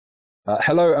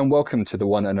Hello and welcome to the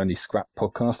one and only Scrap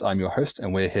podcast. I'm your host,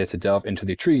 and we're here to delve into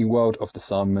the intriguing world of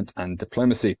disarmament and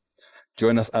diplomacy.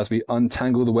 Join us as we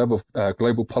untangle the web of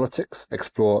global politics,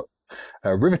 explore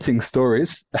riveting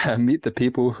stories, and meet the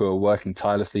people who are working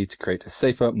tirelessly to create a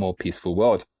safer, more peaceful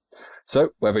world. So,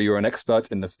 whether you're an expert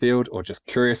in the field or just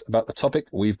curious about the topic,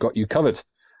 we've got you covered.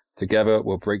 Together,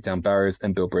 we'll break down barriers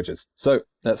and build bridges. So,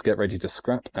 let's get ready to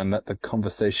scrap and let the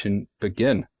conversation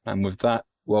begin. And with that,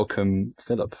 welcome,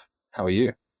 Philip. How are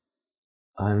you?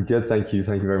 I'm good, thank you.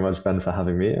 Thank you very much, Ben, for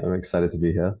having me. I'm excited to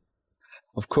be here.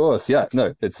 Of course, yeah,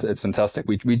 no, it's fantastic.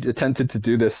 We attempted to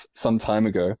do this some time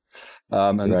ago,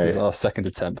 and this is Right. our second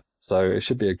attempt, so it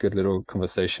should be a good little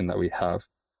conversation that we have.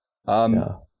 Um,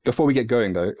 Yeah. Before we get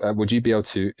going, though, would you be able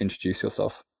to introduce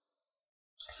yourself?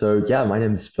 So yeah, my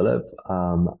name's Philip.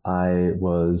 I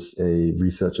was a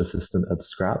research assistant at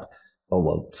Scrap. Oh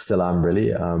well, still am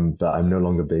really. But I'm no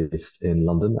longer based in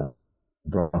London,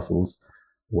 Brussels,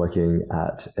 working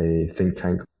at a think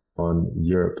tank on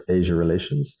Europe-Asia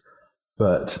relations.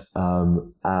 But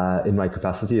in my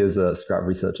capacity as a Scrap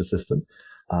research assistant,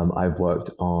 I've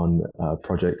worked on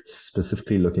projects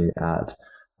specifically looking at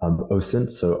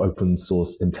OSINT, so open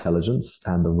source intelligence,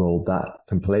 and the role that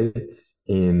can play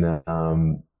in,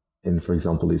 for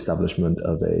example, the establishment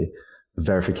of a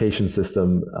verification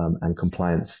system and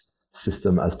compliance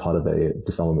system as part of a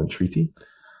disarmament treaty.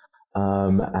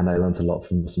 And I learned a lot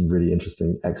from some really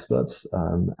interesting experts.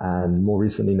 And more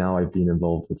recently now, I've been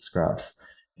involved with Scraps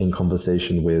in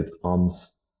conversation with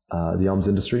the arms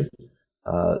industry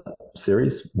uh,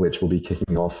 series, which will be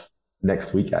kicking off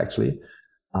next week, actually.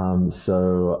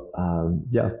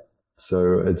 Yeah,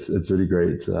 so it's really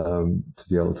great to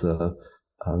be able to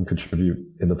contribute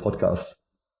in the podcast.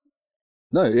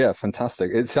 No, yeah,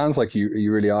 fantastic. It sounds like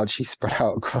you really are actually spread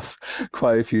out across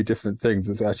quite a few different things.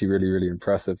 It's actually really, really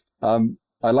impressive.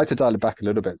 I'd like to dial it back a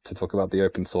little bit to talk about the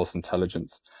open source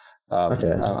intelligence,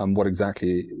 Okay. and what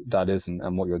exactly that is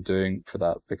and what you're doing for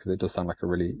that, because it does sound like a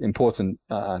really important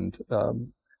and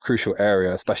crucial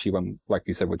area, especially when, like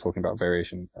you said, we're talking about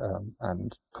variation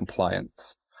and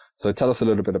compliance. So tell us a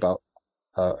little bit about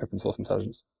open source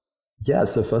intelligence. Yeah,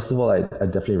 so first of all, I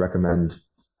definitely recommend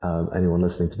anyone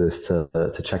listening to this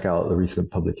to check out the recent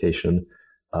publication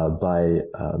by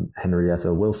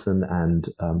Henrietta Wilson and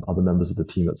other members of the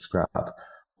team at Scrap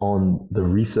on the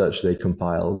research they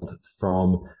compiled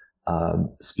from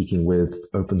speaking with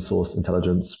open source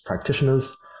intelligence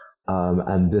practitioners.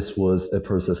 And this was a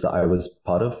process that I was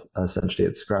part of. Essentially,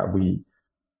 at Scrap, we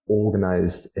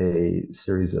organized a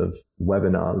series of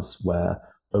webinars where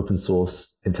open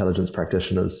source intelligence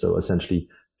practitioners, so essentially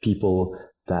people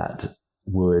that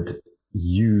would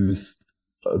use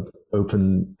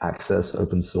open access,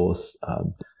 open source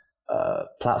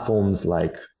platforms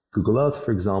like Google Earth,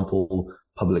 for example,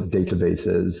 public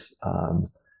databases,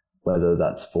 whether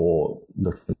that's for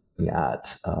looking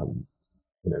at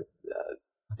you know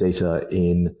data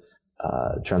in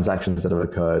transactions that have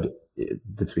occurred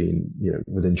between,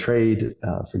 within trade,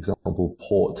 for example,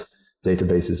 port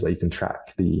databases where you can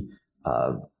track the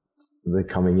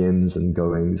coming ins and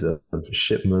goings of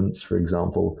shipments, for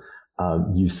example,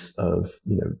 use of,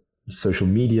 social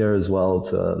media as well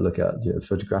to look at,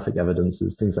 photographic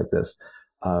evidences, things like this.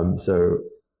 So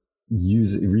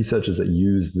use researchers that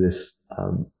use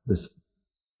this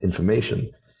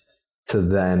information to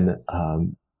then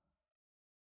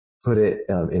put it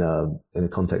in a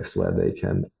context where they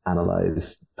can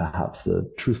analyze perhaps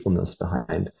the truthfulness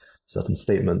behind certain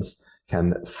statements,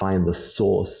 can find the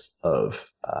source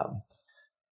of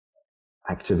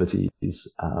activities,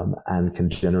 and can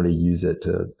generally use it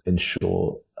to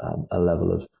ensure a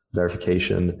level of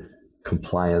verification,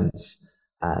 compliance,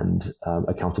 and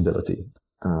accountability.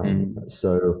 Mm.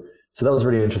 So that was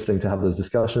really interesting to have those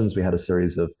discussions. We had a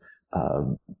series of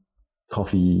um,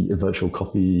 virtual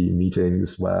coffee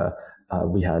meetings where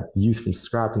we had youth from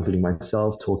Scrap, including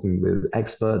myself, talking with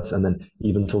experts, and then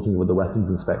even talking with the weapons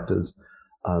inspectors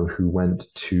who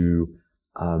went to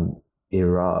um,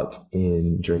 Iraq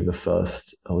during the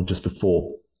first, or just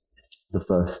before the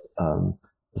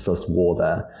first war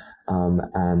there,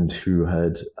 and who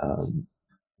had,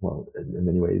 well, in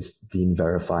many ways, been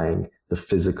verifying the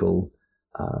physical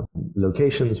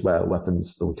locations where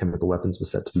weapons or chemical weapons were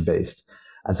said to be based.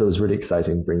 And so it was really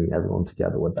exciting bringing everyone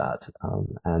together with that.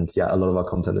 And yeah, a lot of our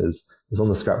content is on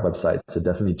the Scrap website. So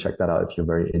definitely check that out if you're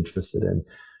very interested in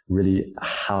really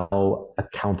how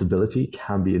accountability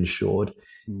can be ensured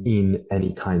Mm. in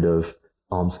any kind of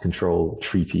arms control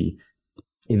treaty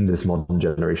in this modern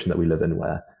generation that we live in,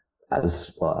 where,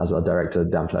 as well as our director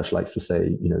Dan Flesh likes to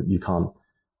say, you can't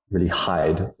really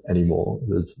hide anymore.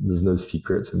 There's no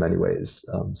secrets in many ways.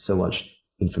 So much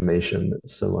information,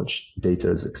 so much data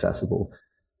is accessible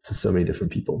to so many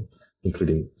different people,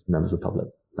 including members of the public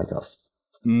like us.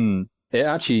 It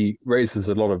actually raises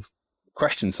a lot of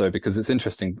questions, though, because it's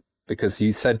interesting, because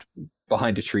you said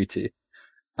behind a treaty.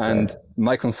 And Right,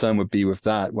 my concern would be with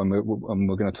that when we're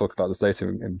going to talk about this later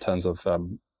in terms of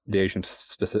the Asian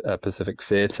Pacific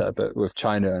theater, but with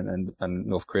China and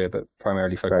North Korea, but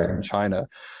primarily focusing on right, China,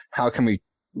 how can we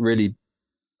really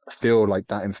feel like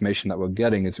that information that we're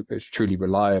getting is truly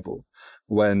reliable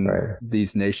when right,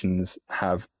 these nations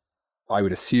have, I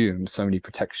would assume, so many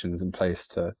protections in place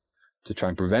to try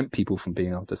and prevent people from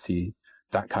being able to see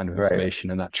that kind of right, information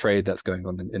and that trade that's going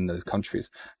on in those countries.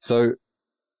 So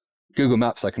Google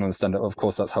Maps, I can understand that. Of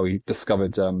course, that's how we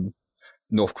discovered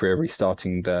North Korea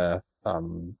restarting their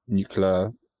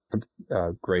nuclear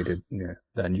graded,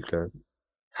 their nuclear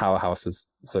powerhouses,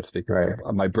 so to speak. right,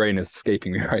 My brain is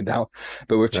escaping me right now.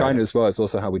 But with right, China as well, it's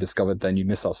also how we discovered their new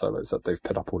missile silos that they've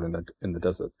put up all in the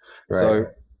desert. right, So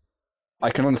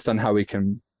I can understand how we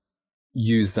can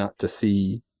use that to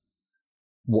see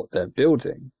what they're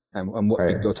building and what's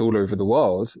being right. built all over the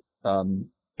world.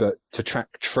 But to track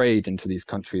trade into these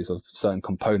countries of certain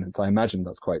components, I imagine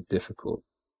that's quite difficult.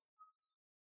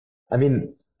 I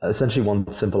mean, essentially, one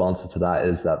simple answer to that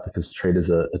is that because trade is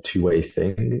a two-way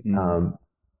thing, Mm,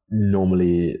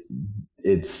 normally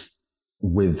it's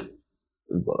with,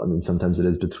 well, I mean, sometimes it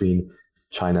is between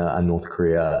China and North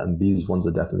Korea, and these ones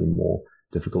are definitely more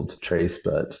difficult to trace.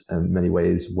 But in many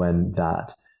ways, when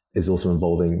that is also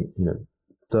involving,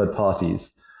 third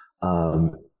parties,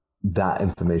 um, that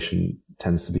information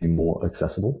tends to be more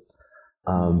accessible.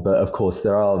 mm, But of course,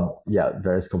 there are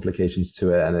various complications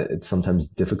to it, and it's sometimes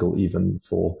difficult even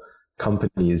for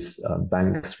companies,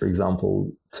 banks, for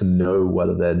example, to know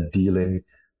whether they're dealing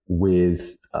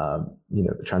with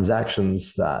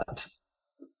transactions that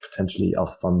potentially are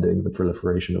funding the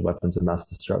proliferation of weapons of mass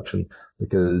destruction,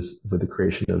 because with the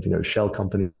creation of shell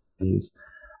companies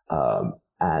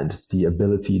and the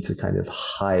ability to kind of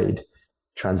hide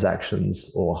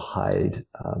transactions or hide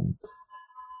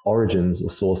origins or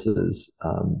sources,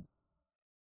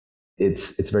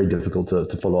 it's very difficult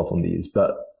to follow up on these.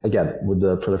 But again, with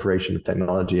the proliferation of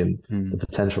technology and the mm.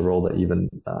 potential role that even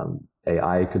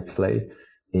AI could play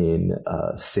in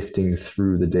sifting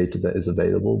through the data that is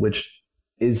available, which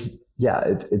is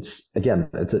it's again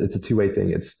it's a two-way thing.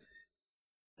 It's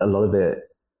a lot of it,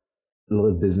 a lot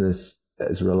of business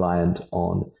is reliant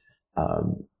on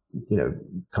um, you know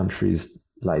countries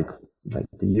like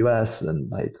the US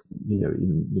and like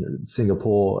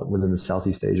Singapore within the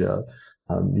Southeast Asia.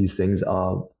 These things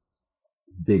are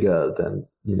bigger than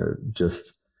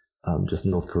just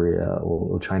North Korea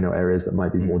or China, areas that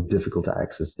might be more Mm, difficult to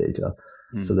access data.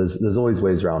 So mm. there's always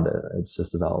ways around it. It's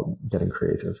just about getting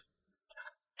creative.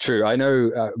 True. I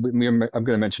know. I'm going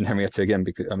to mention Henrietta again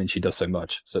because I mean she does so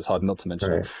much, so it's hard not to mention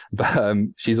her. Right, But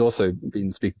she's also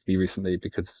been speaking to me recently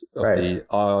because of right, the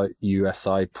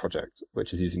RUSI project,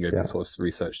 which is using open yeah, source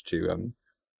research to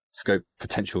scope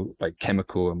potential like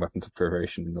chemical and weapons of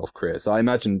proliferation in North Korea. So I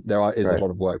imagine is a right, lot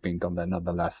of work being done there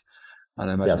nonetheless. And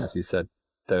I imagine, as yes, you said,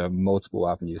 there are multiple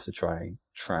avenues to try and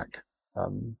track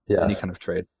any yes, kind of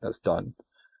trade that's done.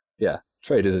 Yeah,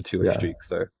 trade is a two-way yeah, streak,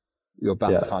 so you're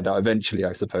bound to yeah, find out eventually,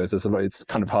 I suppose. It's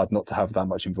kind of hard not to have that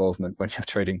much involvement when you're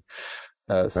trading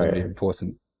so many right,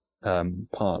 important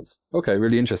parts. Okay,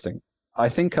 really interesting. I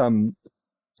think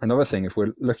another thing, if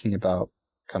we're looking about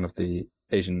kind of the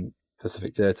Asian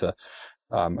Pacific theater,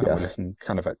 and we're yes. looking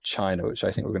kind of at China, which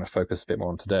I think we're going to focus a bit more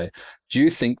on today. Do you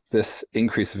think this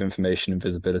increase of information and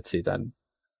visibility then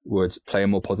would play a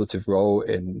more positive role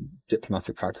in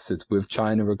diplomatic practices with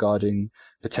China regarding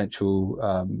potential,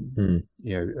 Hmm.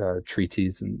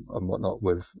 treaties and whatnot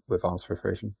with arms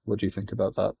proliferation? What do you think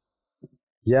about that?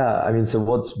 Yeah, I mean, so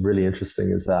what's really interesting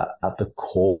is that at the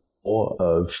core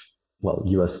of, well,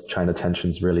 US-China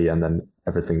tensions really, and then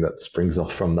everything that springs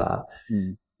off from that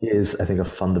Mm, is, I think, a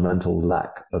fundamental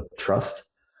lack of trust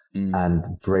mm,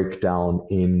 and breakdown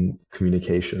in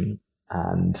communication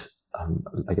and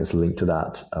I guess linked to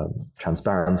that,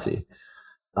 transparency.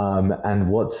 And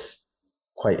what's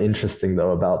quite interesting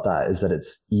though about that is that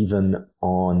it's even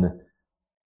on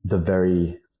the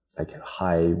very like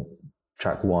high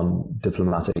track one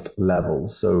diplomatic level.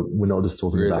 So we're not just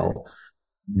talking really? about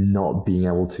not being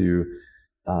able to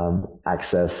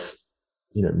access,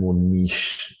 more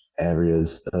niche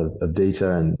areas of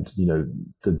data, and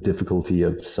the difficulty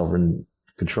of sovereign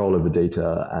control over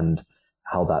data and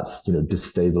how that's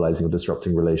destabilizing or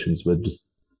disrupting relations. We're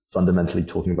just fundamentally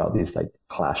talking about these like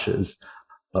clashes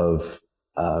of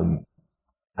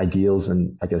ideals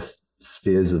and I guess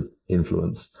spheres of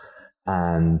influence.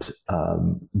 and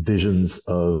visions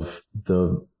of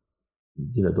the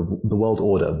world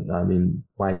order. I mean,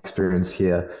 my experience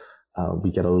here, we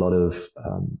get a lot of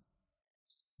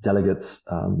delegates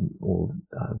or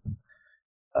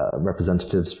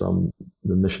representatives from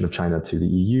the mission of China to the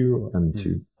EU and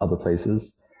to other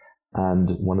places.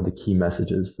 And one of the key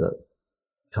messages that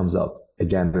comes up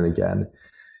again and again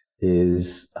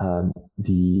is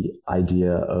the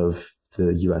idea of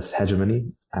the US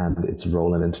hegemony and its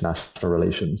role in international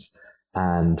relations,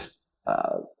 and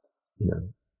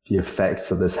the effects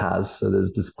that this has. So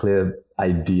there's this clear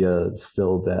idea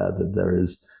still there that there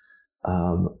is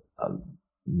um, um,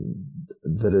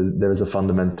 there is a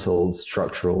fundamental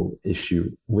structural issue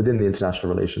within the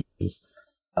international relations,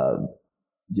 um,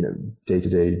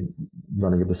 day-to-day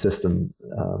running of the system,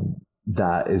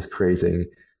 that is creating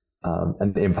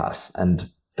an impasse. And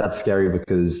that's scary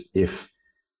because if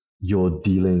you're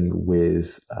dealing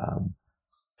with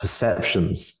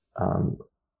perceptions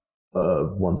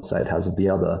one side has of the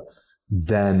other,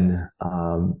 then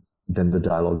the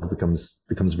dialogue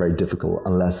becomes very difficult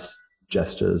unless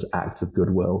gestures, acts of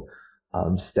goodwill,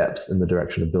 steps in the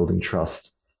direction of building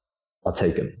trust are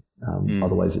taken.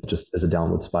 Otherwise, it just is a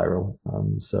downward spiral.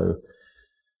 So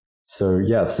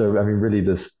I mean, really,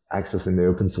 this accessing the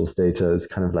open source data is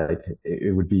kind of like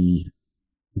it would be,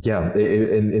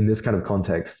 in this kind of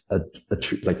context,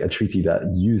 like a treaty that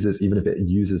uses, even if it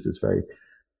uses this very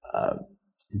uh,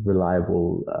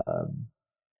 reliable.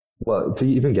 Well, to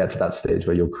even get to that stage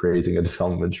where you're creating a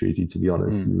disarmament treaty, to be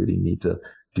honest, you really need to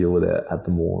deal with it at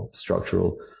the more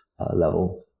structural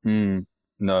level.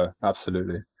 No,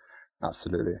 absolutely,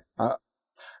 absolutely.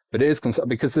 But it is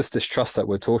because this distrust that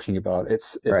we're talking about,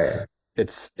 it's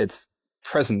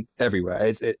present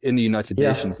everywhere. In the United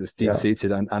Nations, it's deep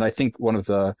seated, and I think one of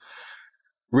the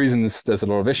reasons there's a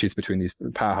lot of issues between these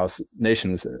powerhouse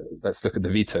nations. Let's look at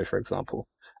the veto, for example.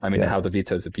 I mean, how the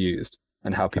veto is abused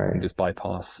and how people can just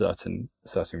bypass certain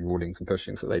rulings and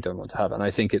pushings that they don't want to have. And I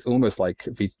think it's almost like,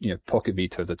 pocket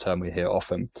veto is a term we hear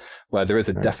often, where there is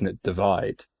a definite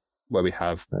divide where we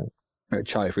have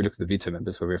China. If we look at the veto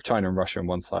members, where we have China and Russia on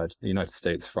one side, the United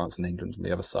States, France and England on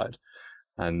the other side,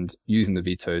 and using the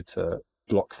veto to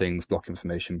block things, block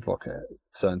information, block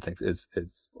certain things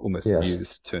is almost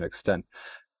abused to an extent.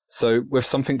 So with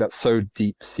something that's so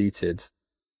deep seated,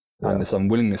 and this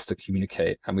unwillingness to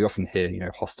communicate, and we often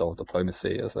hear, hostile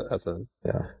diplomacy as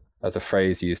a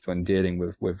phrase used when dealing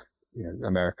with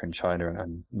America and China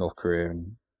and North Korea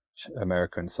and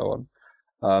America and so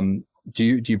on. Do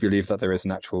you believe that there is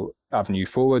an actual avenue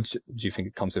forward? Do you think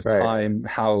it comes with time?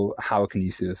 How can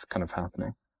you see this kind of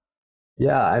happening?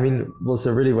 Yeah, I mean, well,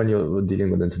 so really, when you're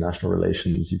dealing with international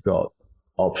relations, you've got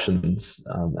options,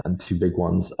 and two big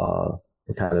ones are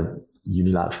the kind of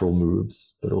unilateral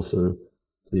moves, but also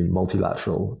the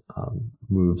multilateral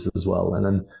moves as well. And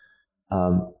then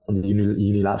on the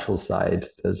unilateral side,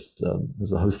 there's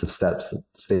a host of steps that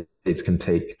states can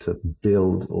take to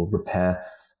build or repair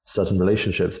certain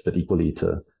relationships, but equally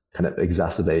to kind of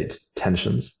exacerbate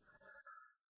tensions.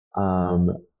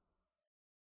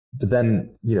 But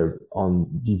then,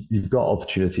 you've got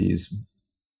opportunities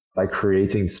by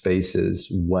creating spaces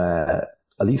where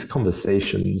at least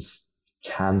conversations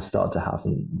can start to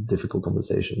happen, difficult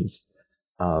conversations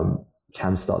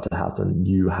can start to happen.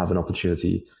 You have an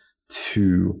opportunity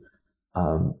to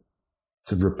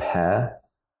repair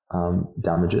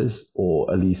damages,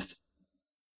 or at least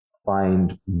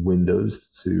find windows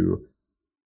to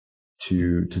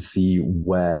see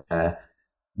where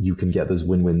you can get those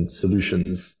win-win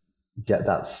solutions, get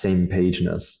that same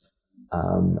pageness.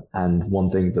 And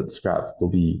one thing that Scrap will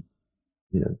be,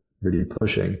 really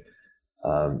pushing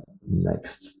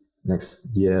next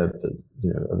year,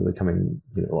 over the coming,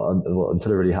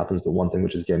 until it really happens. But one thing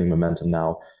which is gaining momentum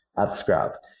now at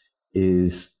Scrap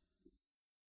is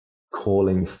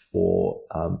calling for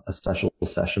a special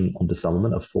session on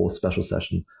disarmament, a fourth special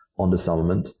session on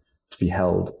disarmament, to be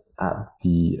held at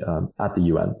the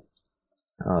UN.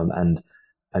 And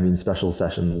I mean, special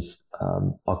sessions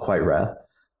are quite rare.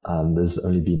 There's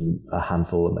only been a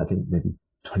handful, I think maybe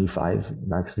 25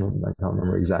 maximum. I can't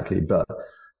remember exactly, but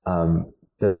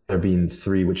there have been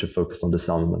 3 which are focused on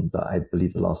disarmament. But I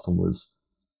believe the last one was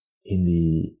in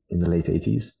the late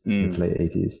 80s, mid to late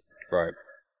 80s. Right.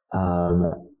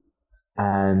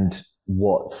 And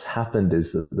what's happened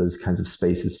is that those kinds of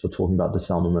spaces for talking about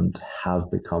disarmament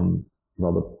have become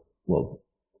rather,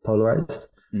 polarized.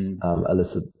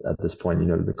 At this point,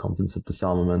 the Conference of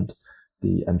Disarmament,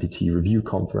 the NPT Review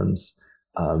Conference,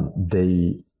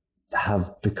 they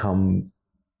have become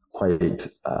quite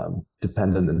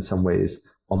dependent in some ways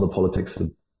on the politics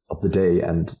of the day,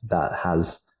 and that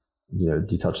has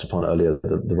you touched upon earlier,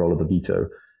 the role of the veto,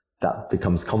 that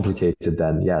becomes complicated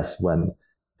then, yes, when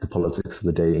the politics of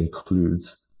the day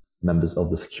includes members of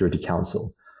the Security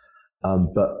Council.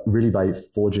 But really by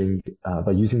using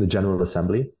the General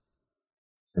Assembly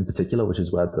in particular, which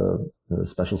is where the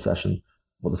special session,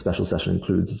 what the special session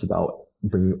includes, it's about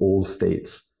bringing all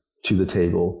states to the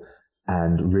table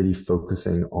and really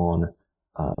focusing on,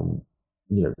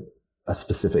 you know, a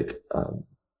specific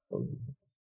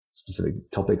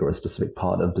topic or a specific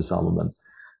part of disarmament,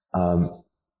 um,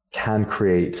 can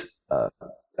create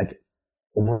like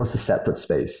almost a separate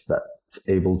space that's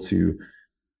able to,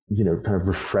 kind of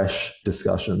refresh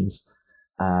discussions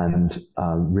and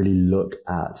really look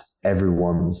at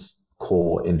everyone's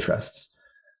core interests,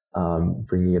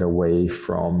 bringing it away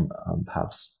from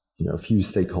perhaps a few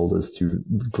stakeholders to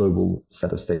global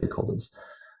set of stakeholders.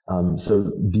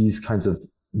 So these kinds of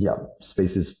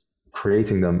spaces,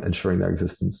 creating them, ensuring their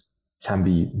existence, can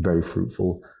be very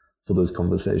fruitful for those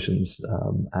conversations,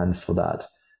 and for that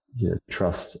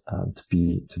trust to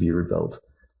be rebuilt.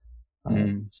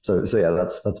 So yeah,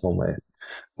 that's one way.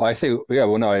 Well, I think, yeah,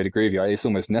 well, no, I'd agree with you. It's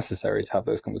almost necessary to have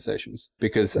those conversations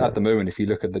because Yeah. at the moment, if you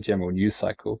look at the general news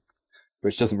cycle,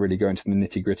 which doesn't really go into the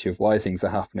nitty gritty of why things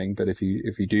are happening, but if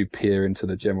you do peer into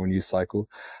the general news cycle,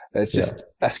 it's just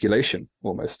escalation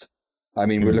almost. I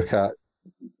mean, we look at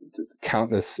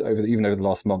countless even over the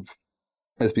last month.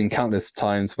 There's been countless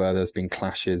times where there's been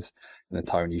clashes in the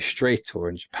Taiwanese Strait or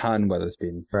in Japan, where there's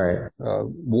been Right.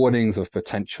 warnings of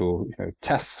potential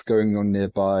tests going on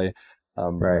nearby.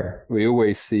 Right. We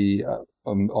always see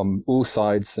on all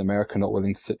sides, America not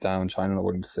willing to sit down, China not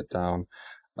willing to sit down.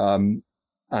 And,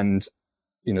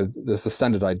 there's the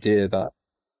standard idea that,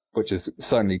 which is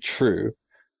certainly true,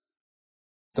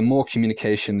 the more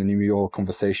communication and the more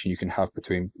conversation you can have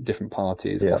between different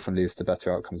parties often leads to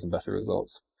better outcomes and better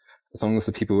results. As long as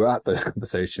the people who are at those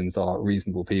conversations are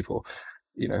reasonable people,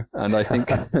 and I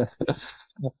think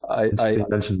I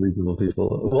mentioned reasonable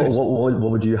people. What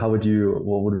would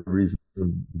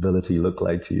reasonability look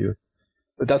like to you?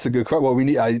 That's a good question. Well,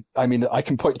 I mean, I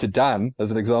can point to Dan as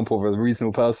an example of a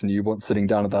reasonable person you want sitting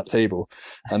down at that table,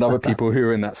 and other people who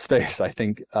are in that space. I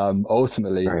think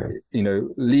ultimately, Right.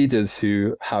 Leaders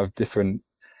who have different,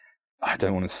 I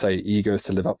don't want to say egos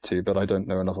to live up to, but I don't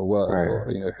know another word, or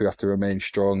Right. who have to remain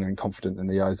strong and confident in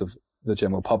the eyes of the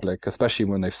general public, especially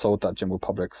when they've sold that general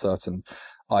public certain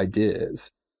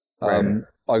ideas, Right.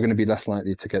 are going to be less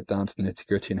likely to get down to the nitty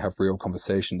gritty and have real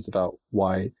conversations about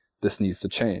why this needs to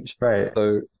change. Right.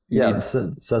 So you Yeah, need,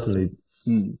 certainly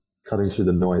cutting through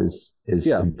the noise is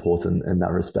yeah, important in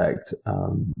that respect.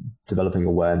 Developing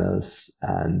awareness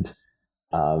and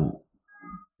um,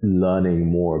 learning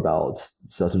more about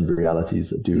certain realities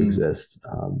that do exist,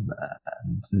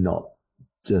 and not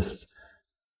just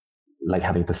like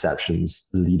having perceptions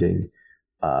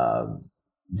um,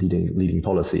 leading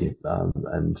policy,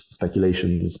 and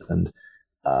speculations and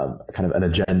kind of an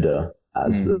agenda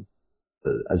as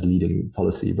leading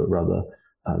policy, but rather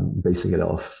basing it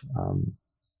off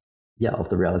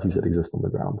the realities that exist on the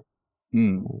ground.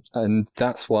 And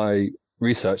that's why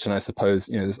research, and I suppose,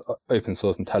 there's open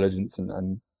source intelligence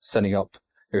and setting up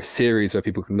a series where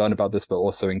people can learn about this, but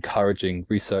also encouraging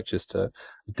researchers to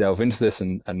delve into this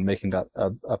and making that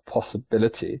a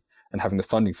possibility and having the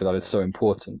funding for that is so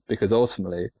important because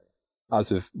ultimately,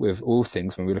 as with all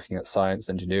things, when we're looking at science,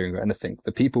 engineering, or anything,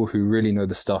 the people who really know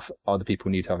the stuff are the people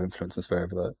who need to have influence and sway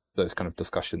over those kind of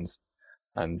discussions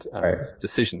and Right.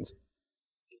 decisions.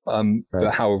 Right.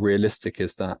 But how realistic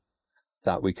is that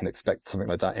we can expect something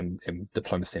like that in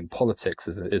diplomacy and politics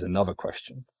is another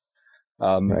question.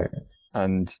 Right.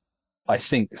 And I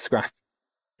think Scrap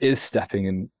is stepping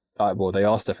in, well, they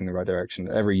are stepping in the right direction.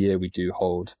 Every year we do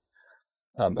hold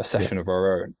a session of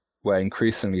our own, where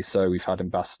increasingly so we've had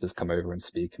ambassadors come over and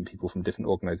speak and people from different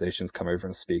organizations come over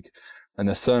and speak. And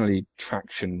there's certainly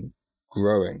traction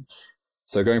growing.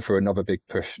 So going for another big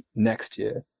push next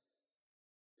year,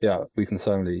 yeah, we can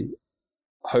certainly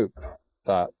hope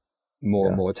that more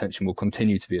and more attention will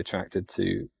continue to be attracted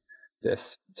to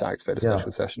this, to activate a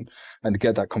special session and to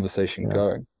get that conversation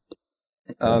going.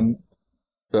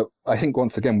 But I think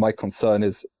once again, my concern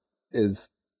is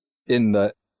in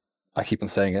that, I keep on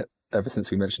saying it ever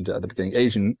since we mentioned it at the beginning,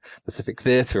 Asian Pacific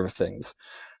theater of things,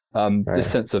 this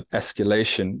sense of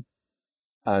escalation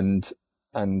and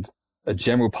a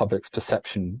general public's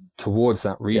perception towards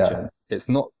that region. It's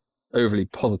not overly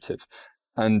positive.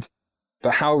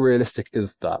 But how realistic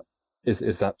is that? Is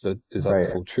that the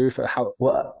full truth? How?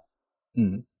 Well,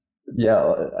 yeah,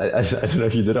 I don't know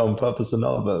if you did it on purpose or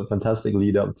not, but a fantastic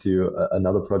lead up to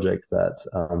another project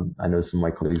that I know some of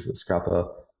my colleagues at Scrap are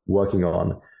working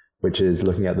on, which is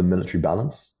looking at the military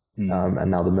balance Mm.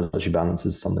 And now the military balance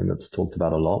is something that's talked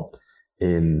about a lot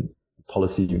in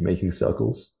policy making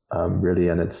circles, really,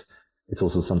 and it's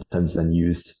also sometimes then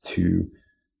used to,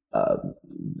 uh,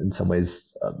 in some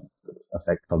ways,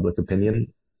 affect public opinion,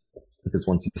 because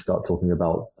once you start talking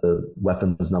about the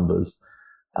weapons numbers,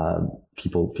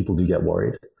 people do get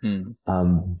worried. Mm.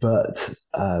 But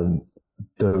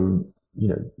the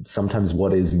sometimes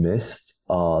what is missed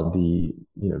are the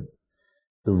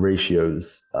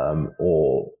ratios,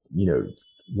 or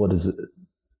what is it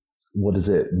what does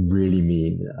it really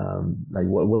mean? Like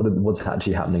what's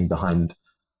actually happening behind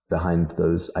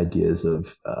those ideas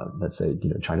of, let's say,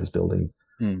 China's building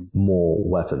Mm. more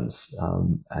weapons,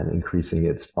 and increasing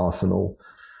its arsenal,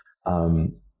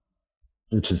 um,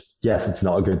 which is, yes, it's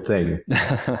not a good thing,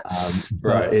 but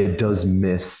Right. it does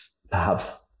miss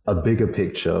perhaps a bigger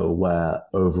picture where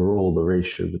overall the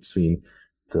ratio between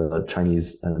the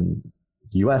Chinese and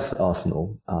US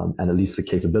arsenal, and at least the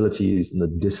capabilities and the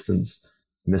distance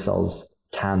missiles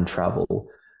can travel,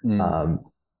 Mm. um,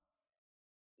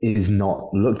 is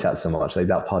not looked at so much. Like,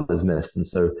 that part is missed. And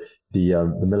so the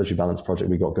military balance project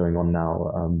we got going on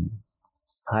now,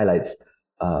 highlights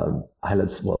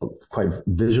highlights, well, quite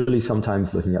visually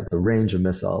sometimes, looking at the range of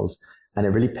missiles, and it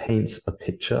really paints a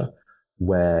picture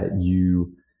where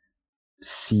you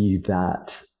see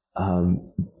that,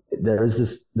 there is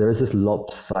this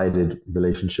lopsided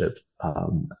relationship.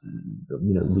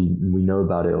 We know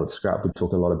about it at Scrap. We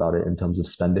talk a lot about it in terms of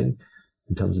spending,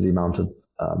 in terms of the amount of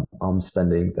arms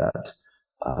spending that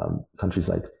countries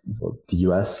like the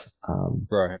US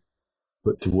Right.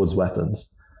 put towards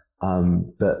weapons.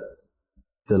 But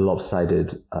the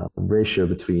lopsided ratio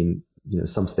between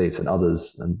some states and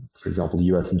others, and for example, the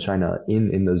US and China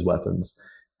in those weapons,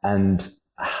 and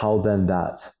how then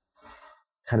that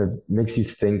kind of makes you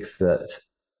think that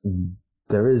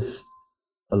there is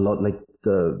a lot, like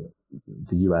the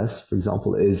US, for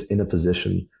example, is in a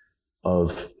position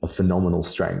of a phenomenal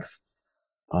strength,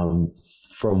 um,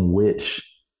 from which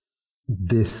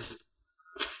this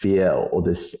fear, or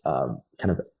this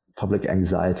kind of public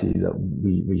anxiety that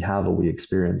we have, or we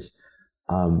experience,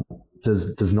 um,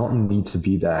 does not need to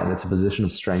be there, and it's a position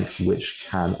of strength which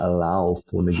can allow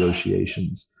for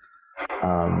negotiations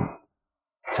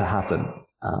to happen.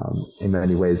 In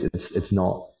many ways, it's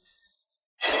not.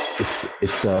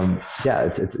 It's yeah,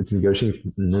 it's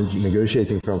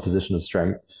negotiating from a position of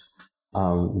strength,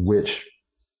 which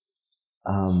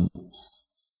um,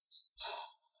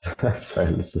 sorry,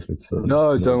 I was listening to some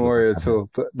No, noise don't in the worry at background. all.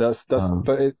 But that's Um,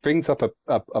 but it brings up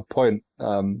a point,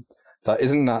 that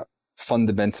isn't that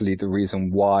fundamentally the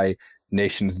reason why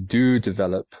nations do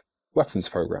develop weapons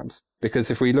programs.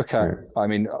 Because if we look at, right, I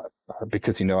mean,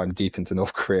 because I'm deep into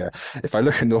North Korea. If I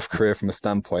look at North Korea from a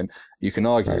standpoint, you can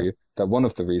right, argue that one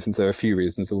of the reasons, there are a few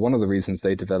reasons, but one of the reasons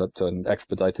they developed and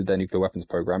expedited their nuclear weapons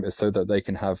program is so that they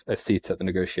can have a seat at the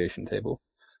negotiation table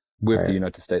with the right,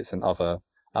 United States and other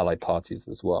allied parties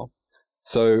as well.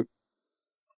 So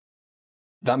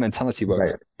that mentality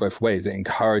works right. both ways. It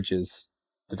encourages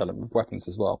development of weapons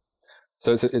as well.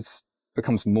 So it's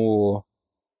becomes more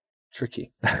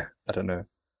tricky. I don't know.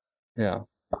 Yeah.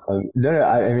 No,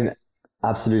 I mean,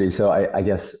 absolutely. So I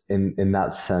guess in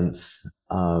that sense,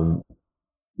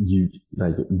 you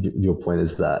like your point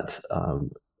is that,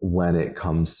 when it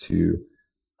comes to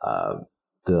uh,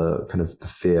 the kind of the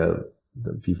fear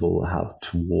that people have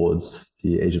towards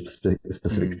the Asia Pacific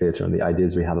Mm. theater and the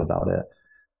ideas we have about it,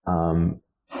 um,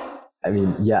 I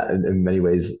mean, yeah, in many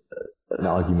ways, an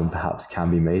argument perhaps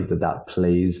can be made that that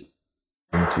plays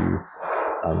into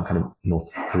kind of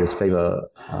North Korea's favor,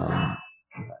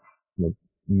 you know,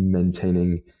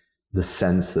 maintaining the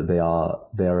sense that they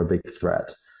are a big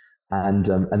threat, and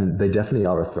they definitely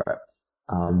are a threat.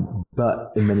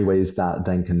 But in many ways, that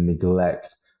then can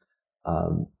neglect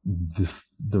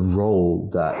the role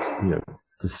that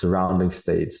the surrounding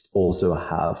states also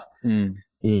have Mm.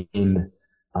 in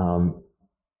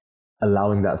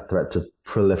allowing that threat to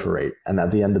proliferate. And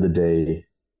at the end of the day,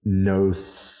 no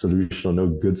solution, or no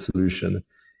good solution,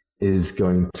 is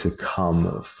going to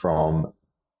come from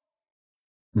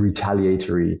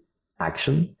retaliatory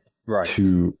action Right.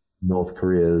 to North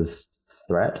Korea's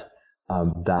threat.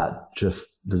 That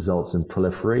just results in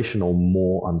proliferation or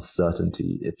more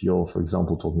uncertainty. If you're, for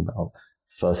example, talking about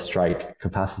first strike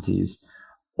capacities,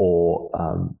 or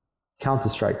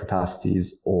counter-strike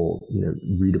capacities, or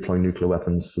redeploying nuclear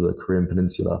weapons to the Korean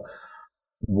Peninsula,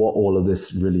 what all of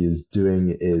this really is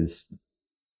doing is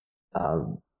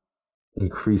um,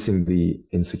 increasing the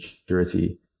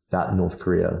insecurity that North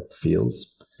Korea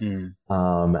feels, Mm.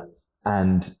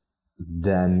 and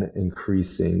then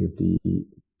increasing the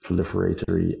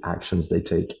proliferatory actions they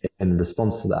take in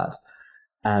response to that.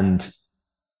 And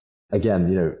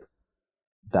again,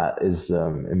 that is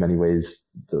in many ways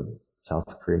the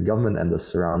South Korean government and the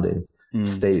surrounding Mm,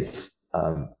 states,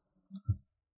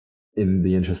 in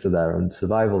the interest of their own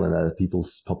survival and their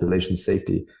people's population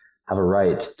safety, have a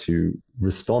right to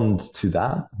respond to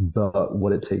that. But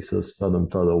what it takes us further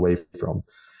and further away from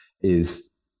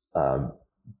is um,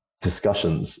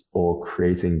 discussions or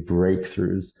creating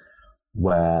breakthroughs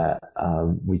where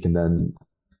we can then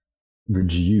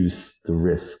reduce the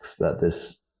risks that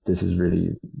this is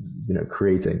really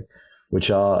creating, which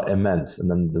are immense,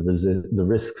 and then the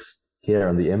risks here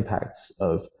and the impacts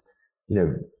of you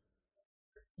know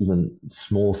even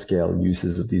small scale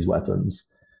uses of these weapons,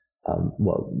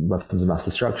 weapons of mass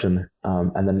destruction,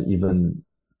 and then even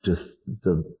just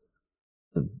the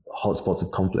hotspots of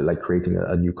conflict, like creating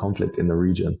a new conflict in the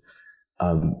region,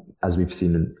 as we've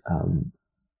seen,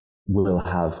 will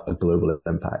have a global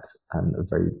impact and a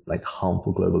very like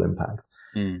harmful global impact,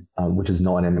 mm, which is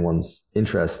not in anyone's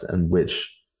interest and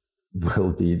which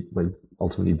will be like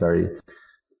ultimately very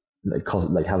like cost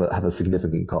like have a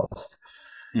significant cost.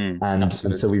 And so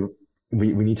absolutely.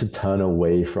 we need to turn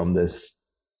away from this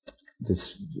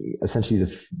essentially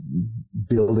the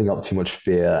building up too much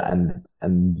fear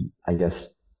and I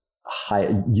guess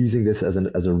using this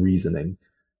as a reasoning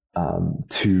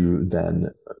to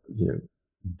then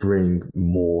bring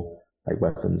more like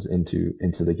weapons into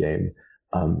the game,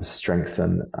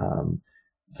 strengthen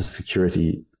the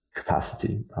security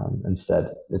capacity. Instead,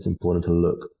 it's important to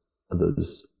look at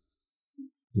those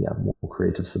more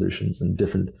creative solutions and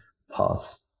different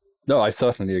paths. No, I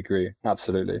certainly agree.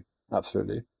 Absolutely.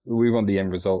 Absolutely. We want the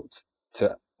end result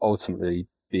to ultimately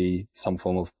be some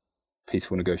form of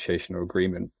peaceful negotiation or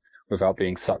agreement without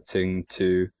being sucked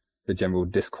into the general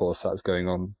discourse that's going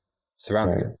on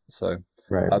surrounding Right, it. So,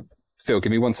 right. uh, Phil,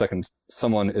 give me 1 second.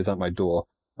 Someone is at my door.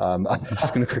 I'm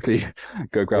just going to quickly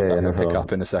go grab Yeah, that yeah, and no I'll pick up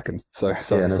problem. in a second. So, Yeah,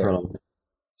 sorry, no sorry. problem.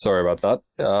 Sorry about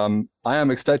that. I am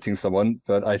expecting someone,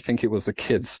 but I think it was the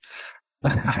kids.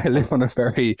 I live on a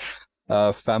very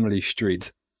family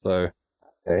street, so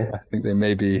Okay. I think they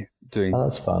may be doing. Oh,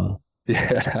 that's fun.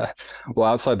 Yeah. Well,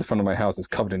 outside the front of my house is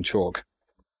covered in chalk.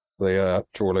 They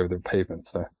draw all over the pavement,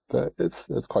 so but it's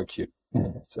quite cute.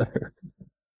 So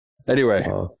anyway,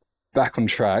 Well, back on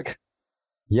track.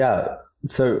 yeah.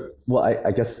 So, well,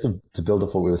 I guess to build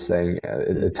off what we were saying,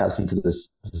 it taps into this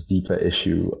deeper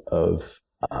issue of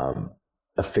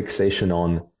a fixation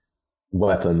on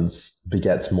weapons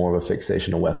begets more of a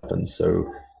fixation on weapons.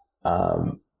 So,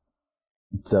 um,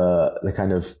 the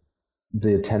kind of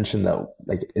the attention that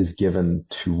like is given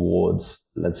towards,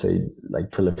 let's say, like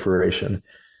proliferation,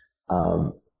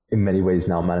 um, in many ways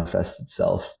now manifests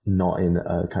itself not in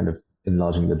a kind of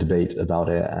enlarging the debate about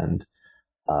it and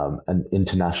an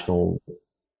international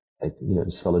like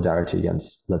solidarity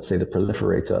against, let's say, the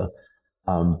proliferator,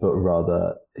 but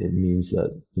rather it means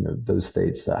that those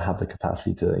states that have the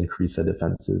capacity to increase their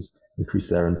defenses, increase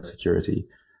their own security,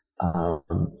 um,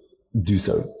 do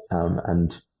so,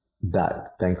 and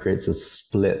that then creates a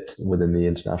split within the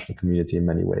international community in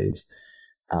many ways,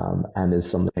 and is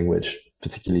something which,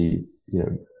 particularly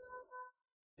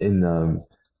in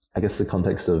I guess the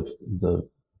context of the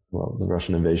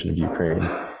Russian invasion of Ukraine,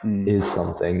 Mm, is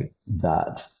something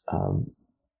that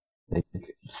like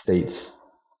states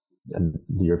and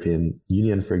the European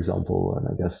Union, for example, and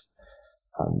I guess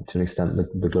to an extent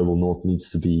the global North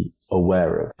needs to be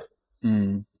aware of,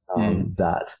 mm, mm,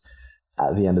 that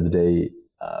at the end of the day,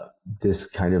 this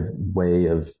kind of way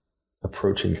of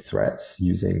approaching threats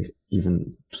using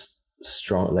even just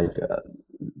strong, like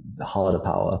harder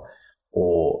power,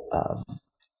 or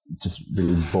just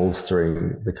really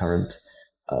bolstering the current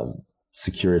um,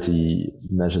 security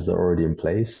measures that are already in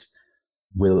place,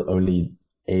 will only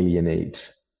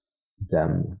alienate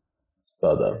them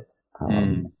further.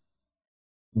 mm.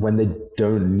 When they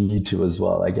don't need to as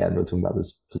well. Again, we're talking about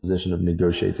this position of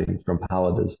negotiating from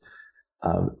power.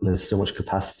 There's so much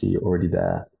capacity already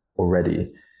there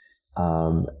already,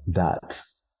 that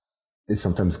is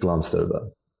sometimes glanced over.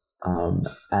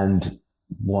 And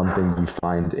one thing you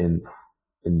find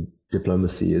in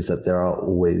diplomacy is that there are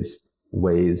always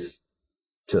ways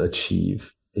to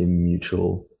achieve a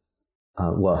mutual.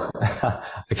 Well,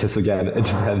 I guess again, it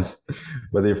depends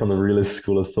whether you're from the realist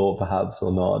school of thought, perhaps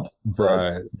or not. But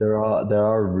Right. there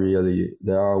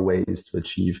are ways to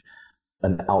achieve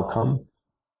an outcome,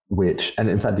 and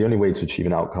in fact, the only way to achieve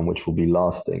an outcome which will be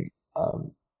lasting,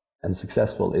 and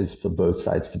successful, is for both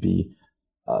sides to be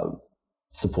um,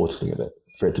 supporting of it,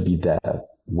 for it to be their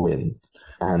win,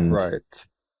 and Right.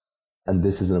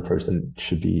 this is an approach that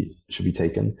should be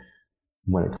taken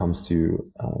when it comes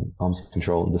to arms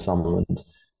control and disarmament.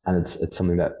 and it's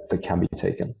something that can be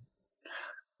taken.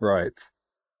 Right.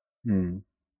 Hmm.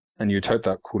 And you'd hope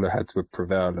that cooler heads would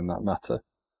prevail in that matter.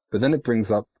 But then it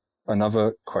brings up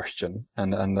another question,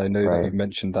 and I know that you Right.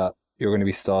 mentioned that you're going to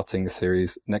be starting a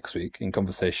series next week in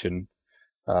conversation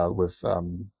with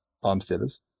arms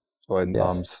dealers or in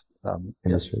Yes.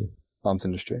 Industry. arms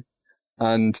industry.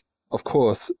 And of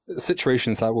course,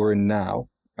 situations that we're in now,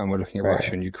 and we're looking at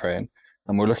Russia Right. and Ukraine,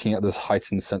 and we're looking at this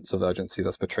heightened sense of urgency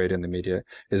that's portrayed in the media,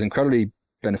 is incredibly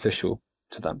beneficial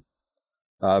to them,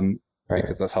 Right.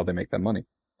 because that's how they make their money.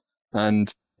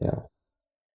 And Yeah.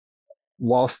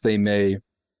 whilst they may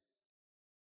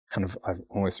kind of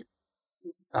almost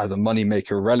as a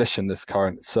moneymaker relish in this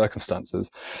current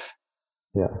circumstances,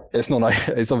 Yeah. it's not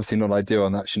it's obviously not ideal,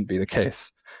 and that shouldn't be the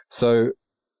case. So,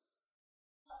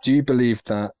 do you believe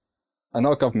that? And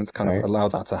our government's kind of Right.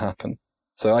 allowed that to happen.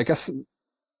 So, I guess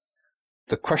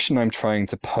the question I'm trying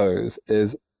to pose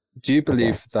is: do you Okay.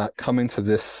 believe that coming to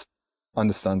this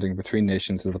understanding between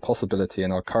nations is a possibility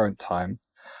in our current time,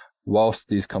 whilst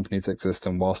these companies exist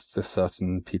and whilst the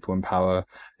certain people in power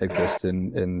exist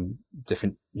in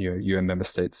different UN member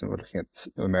states, and we're looking at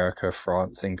America,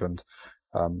 France, England,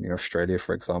 Australia,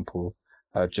 for example,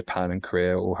 Japan and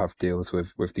Korea all have deals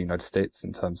with the United States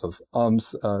in terms of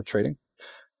arms trading.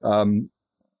 Um,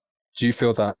 do you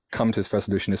feel that come to this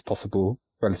resolution is possible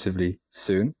relatively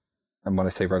soon? And when I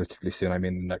say relatively soon, I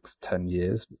mean the next 10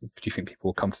 years. Do you think people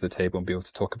will come to the table and be able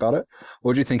to talk about it?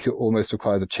 Or do you think it almost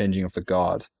requires a changing of the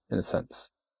guard in a sense?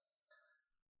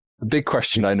 A big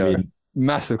question, I I know. mean,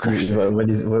 Massive question.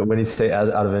 when you say out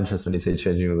of interest, when you say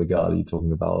changing of the guard, are you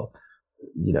talking about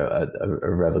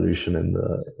a revolution in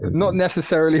Not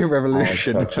necessarily a power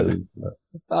revolution. structures?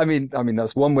 I mean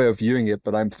that's one way of viewing it,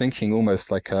 but I'm thinking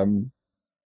almost like a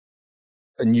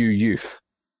new youth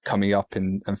coming up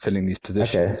and filling these Okay.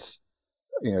 positions.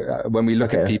 When we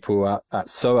look at Okay. people at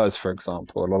SOAS, for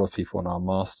example, a lot of people on our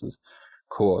master's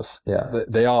course, Yeah.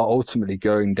 they are ultimately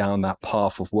going down that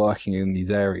path of working in these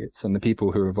areas. And the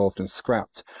people who are involved in scrap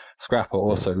are Yeah.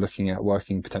 also looking at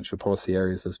working potential policy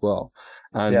areas as well.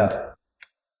 And Yeah.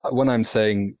 when I'm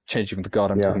saying changing the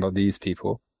guard, I'm talking Yeah. about these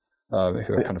people who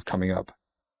are kind of coming up.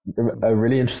 A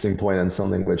really interesting point and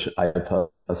something which I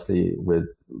personally would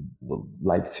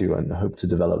like to and hope to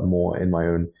develop more in my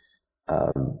own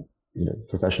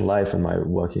professional life and my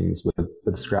workings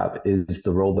with scrap is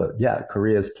the role that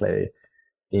careers play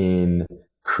in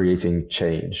creating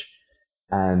change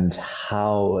and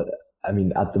how I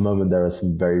mean at the moment there are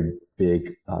some very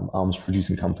big arms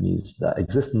producing companies that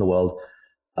exist in the world.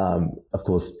 Of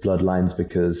course, bloodlines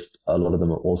because a lot of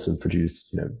them also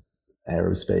produce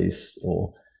aerospace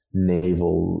or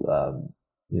naval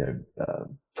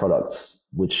products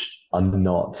which are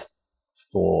not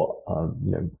for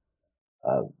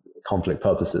conflict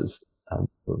purposes,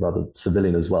 but rather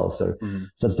civilian as well. Mm-hmm.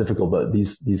 So that's difficult. But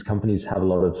these companies have a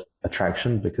lot of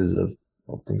attraction because of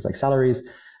things like salaries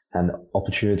and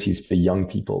opportunities for young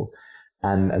people.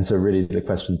 And so really the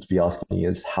question to be asking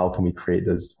is how can we create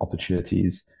those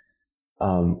opportunities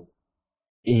um,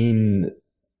 in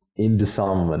in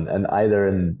disarmament and either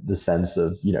in the sense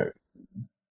of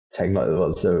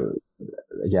technology. So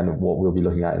again, what we'll be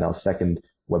looking at in our second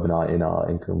webinar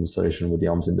in conversation with the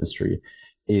arms industry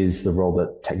is the role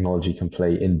that technology can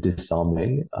play in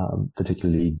disarming,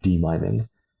 particularly demining.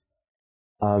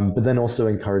 But then also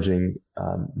encouraging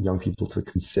young people to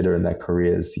consider in their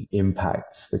careers the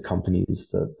impacts the companies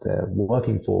that they're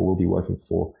working for, will be working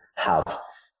for, have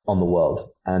on the world.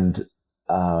 And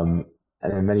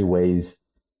in many ways,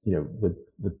 with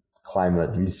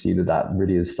climate, you see that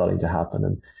really is starting to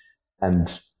happen.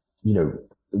 And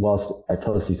whilst I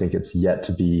personally think it's yet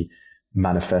to be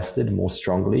manifested more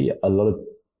strongly, a lot of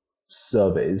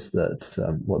surveys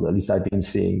that, well, at least I've been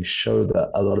seeing, show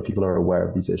that a lot of people are aware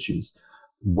of these issues,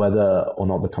 whether or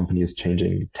not the company is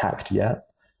changing tact yet,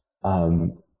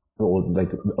 or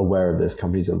like aware of this.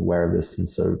 Companies are aware of this, and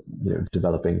so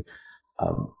developing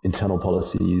internal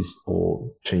policies or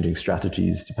changing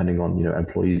strategies depending on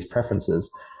employees' preferences.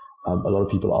 A lot of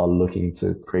people are looking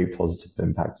to create positive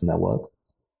impacts in their work.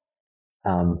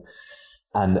 Um,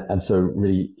 and so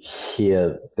really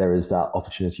here there is that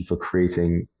opportunity for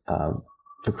creating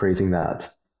that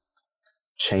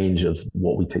change of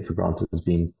what we take for granted as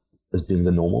being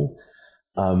the normal.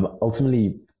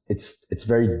 Ultimately, it's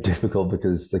very difficult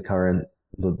because the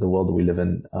world that we live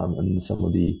in and some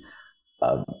of the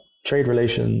um, trade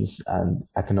relations and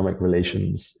economic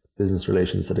relations, business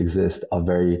relations that exist are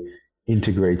very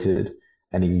integrated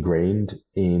and ingrained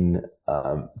in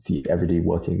the everyday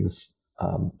workings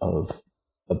of,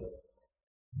 of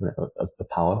the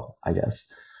power, I guess.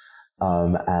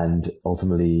 And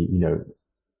ultimately,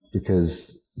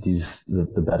 because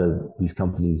the better these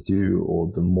companies do,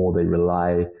 or the more they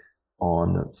rely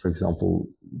on, for example,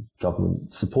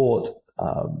 government support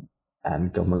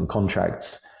and government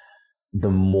contracts, the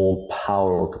more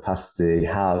power or capacity they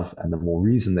have, and the more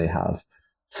reason they have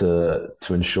to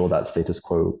ensure that status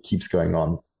quo keeps going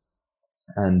on.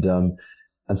 And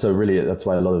so really that's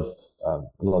why a lot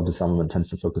of disarmament tends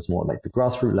to focus more on like the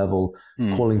grassroots level,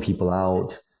 calling people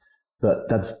out. But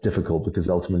that's difficult because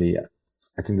ultimately,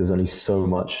 I think there's only so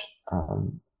much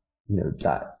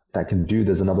that can do.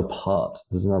 There's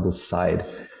another side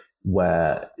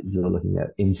where you're looking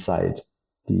at inside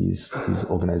these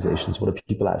organizations. What are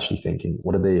people actually thinking?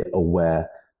 What are they aware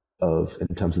of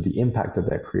in terms of the impact that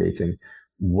they're creating?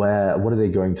 What are they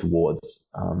going towards?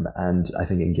 And I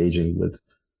think engaging with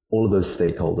all of those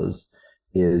stakeholders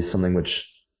is something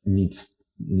which needs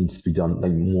to be done.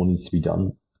 Like more needs to be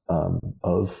done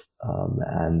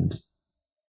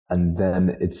and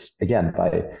then it's again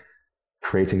by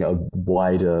creating a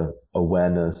wider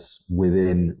awareness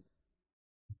within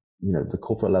the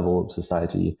corporate level of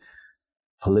society,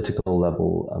 political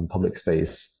level, public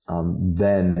space.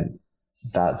 Then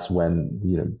that's when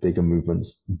bigger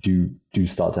movements do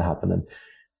start to happen. And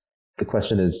the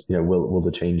question is, will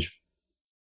the change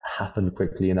happen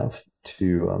quickly enough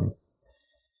to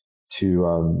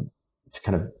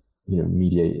kind of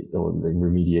mediate or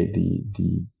remediate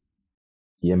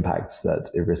the impacts that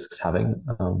it risks having,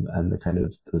 and the kind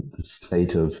of the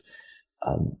state of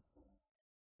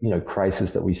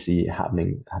crisis that we see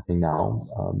happening now,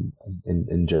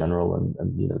 in general, and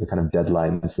the kind of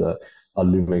deadlines that are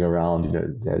looming around,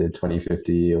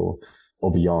 2050 or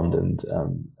beyond,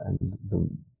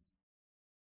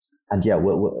 and yeah,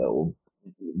 will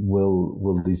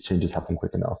these changes happen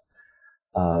quick enough?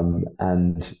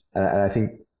 And I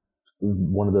think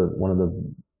one of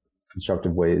the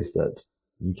constructive ways that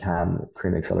you can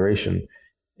create an acceleration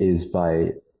is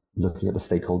by looking at the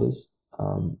stakeholders,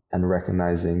 and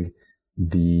recognizing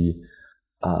the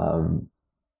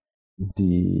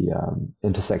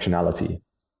intersectionality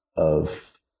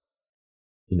of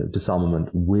disarmament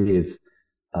with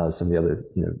some of the other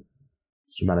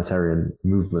humanitarian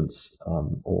movements,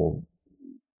 or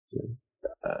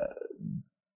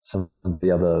some of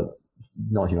the other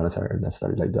not humanitarian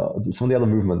necessarily, like some of the other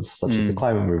movements such as the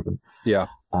climate movement,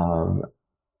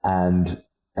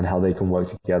 and how they can work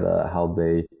together, how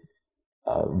they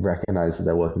recognize that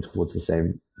they're working towards the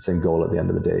same goal at the end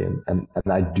of the day. And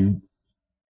I do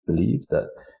believe that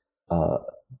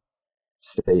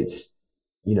states,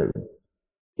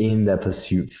 in their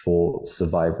pursuit for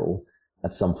survival,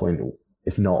 at some point,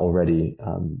 if not already,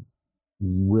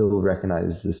 will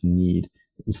recognize this need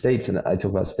in states. And I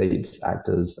talk about states,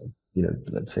 actors,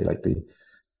 let's say like the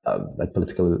like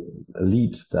political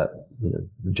elites that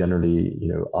generally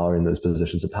are in those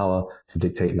positions of power to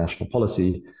dictate national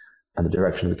policy and the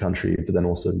direction of the country, but then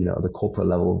also at the corporate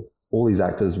level, all these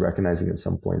actors recognizing at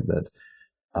some point that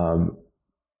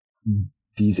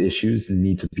these issues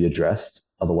need to be addressed.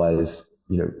 Otherwise,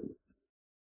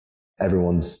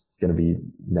 everyone's going to be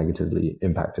negatively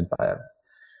impacted by it.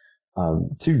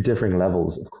 To differing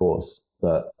levels, of course,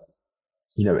 but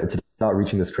it's about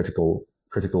reaching this critical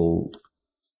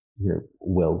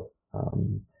will.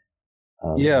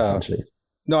 Essentially.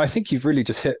 No, I think you've really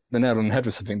just hit the nail on the head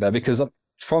with something there, because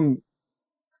from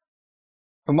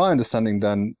my understanding,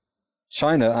 then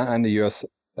China and the US,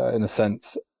 in a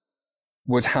sense,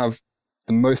 would have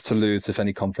the most to lose if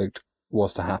any conflict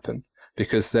was to happen.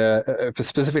 Because they're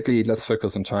specifically, let's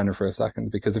focus on China for a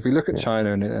second. Because if we look at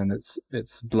China and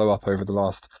its blow up over the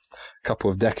last couple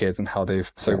of decades and how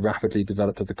they've so rapidly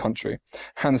developed as a country,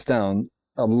 hands down,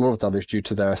 a lot of that is due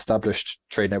to their established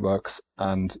trade networks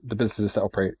and the businesses that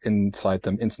operate inside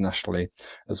them internationally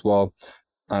as well,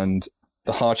 and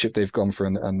the hardship they've gone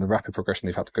through and the rapid progression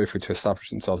they've had to go through to establish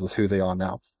themselves as who they are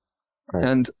now. Right.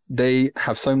 And they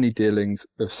have so many dealings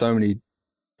with so many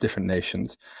different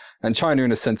nations. And China,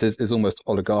 in a sense, is almost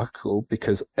oligarchical,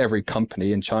 because every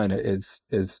company in China is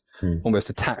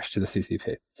almost attached to the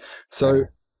CCP. So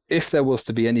if there was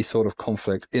to be any sort of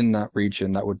conflict in that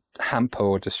region that would hamper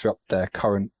or disrupt their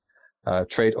current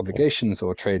trade obligations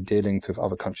or trade dealings with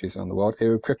other countries around the world, it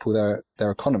would cripple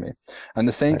their economy. And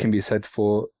the same can be said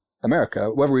for America,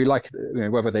 whether we like,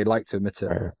 whether they like to admit it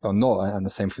or not, and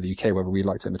the same for the UK, whether we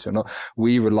like to admit it or not.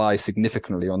 We rely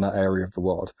significantly on that area of the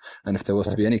world, and if there was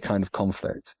to be any kind of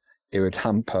conflict, it would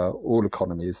hamper all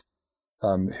economies who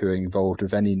are involved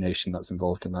with any nation that's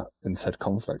involved in said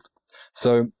conflict.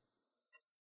 So,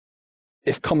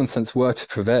 if common sense were to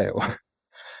prevail,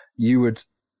 you would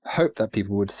hope that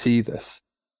people would see this,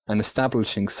 and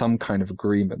establishing some kind of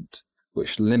agreement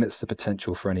which limits the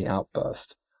potential for any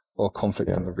outburst or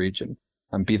conflict in Yeah. the region,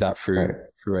 and be that Right.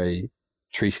 through a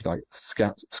treaty like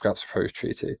Scraps proposed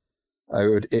treaty, I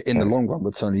would, in the Right. long run,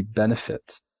 would certainly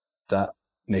benefit that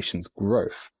nation's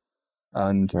growth.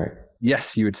 And Right.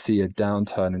 yes, you would see a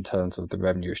downturn in terms of the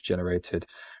revenue it's generated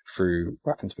through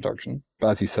weapons production. But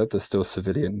as you said, there's still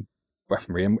civilian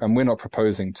weaponry, and we're not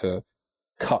proposing to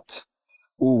cut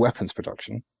all weapons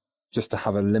production, just to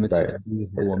have a Right. limited,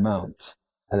 reasonable amount.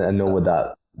 And nor would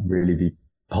that really be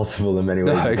possible in many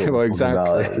No, ways. We're well, talking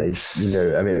about, exactly.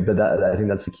 like, I mean, but that, I think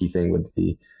that's the key thing with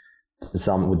the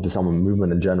disarmament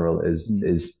movement in general Mm,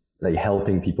 is like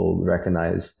helping people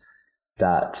recognize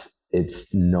that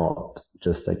it's not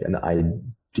just like an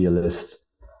idealist,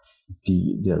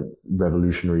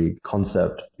 revolutionary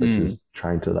concept, which mm, is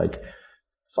trying to like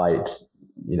fight,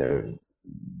 you know,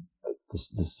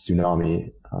 this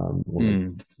tsunami, or like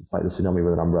mm, fight the tsunami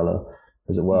with an umbrella,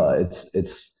 as it mm, were.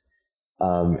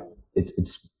 Um, it,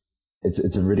 it's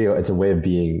it's a way of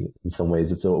being in some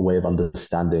ways. It's a way of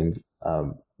understanding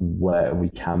where we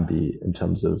can be in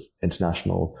terms of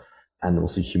international and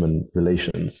also human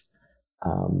relations.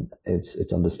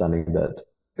 It's understanding that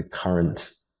the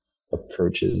current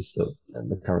approaches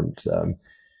and the current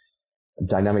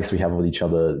dynamics we have with each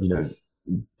other,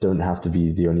 don't have to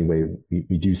be the only way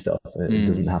we do stuff. It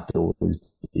doesn't mm, have to always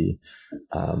be,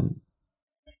 um,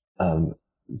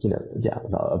 yeah,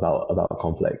 about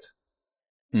conflict.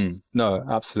 mm. No,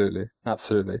 absolutely,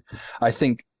 absolutely. I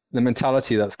think the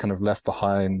mentality that's kind of been left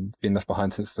behind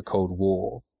since the Cold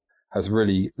War, has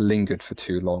really lingered for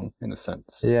too long, in a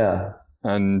sense. Yeah,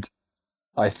 And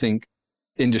I think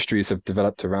industries have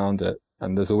developed around it,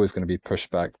 and there's always going to be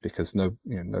pushback because no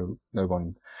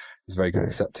one is very good at right,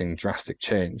 accepting drastic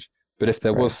change. But if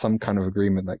there was right, some kind of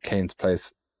agreement that came to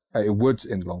place, it would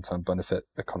in the long term benefit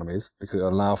economies because it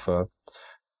would allow for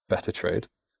better trade,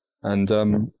 and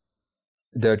right,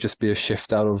 there'd just be a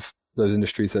shift out of those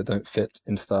industries that don't fit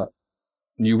into that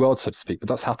new world, so to speak. But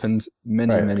that's happened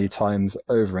many, right, many times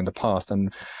over in the past,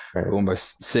 and we're right.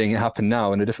 almost seeing it happen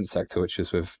now in a different sector, which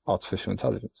is with artificial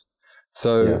intelligence.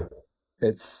 So Yeah,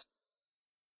 it's,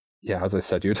 yeah, as I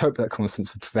said, you'd hope that common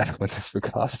sense would prevail in this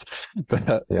regard,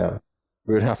 but yeah,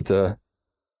 we would have to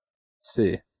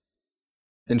see.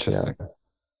 yeah, Interesting,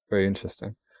 very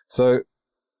interesting. So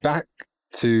back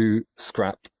to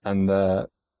scrap and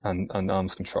and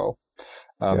arms control.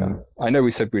 yeah. I know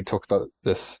we said we'd talk about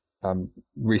this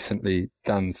recently.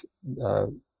 Dan's uh,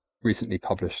 recently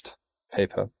published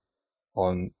paper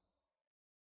on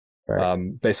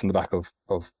Right, based on the back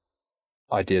of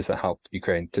ideas that help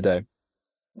Ukraine today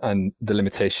and the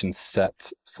limitations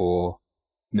set for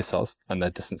missiles and their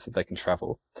distance that they can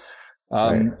travel.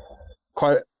 right. Um,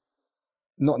 quite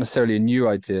not necessarily a new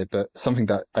idea, but something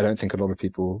that I don't think a lot of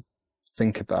people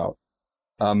think about.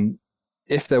 Um,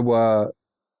 if there were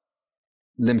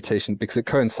limitations, because it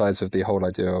coincides with the whole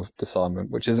idea of disarmament,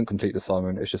 which isn't complete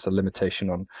disarmament, it's just a limitation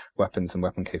on weapons and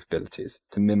weapon capabilities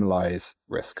to minimize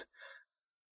risk.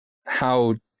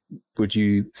 How would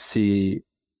you see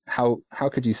how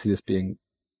could you see this being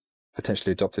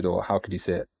potentially adopted, or how could you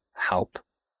see it help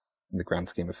in the grand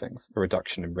scheme of things, a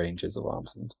reduction in ranges of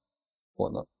arms and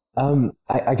whatnot?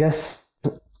 I guess,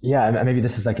 yeah, and maybe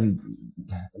this is like an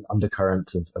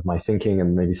undercurrent of my thinking,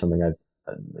 and maybe something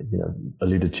I've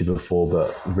alluded to before,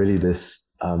 but really this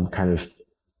kind of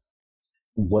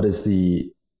what is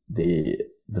the the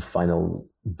final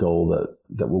goal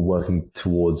that we're working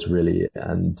towards really,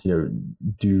 and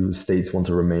do states want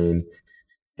to remain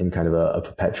in kind of a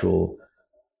perpetual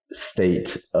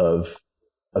state of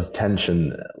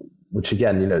tension, which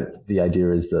again, the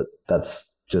idea is that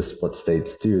that's just what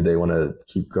states do. They want to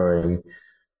keep growing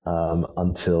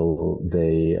until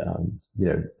they're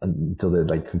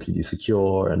like completely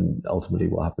secure. And ultimately,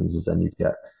 what happens is then you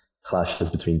get clashes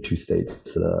between two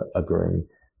states that are growing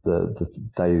the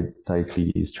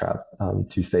Diocles trap,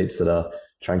 two states that are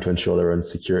trying to ensure their own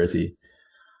security.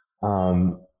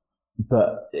 Um,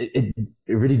 but it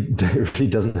really it really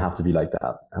doesn't have to be like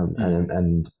that. Mm,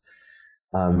 And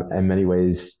in many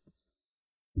ways,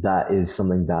 that is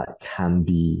something that can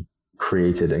be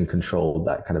created and controlled.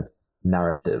 That kind of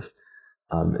narrative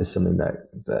is something that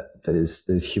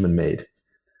is human made.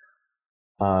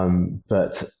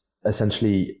 But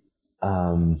essentially,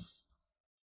 to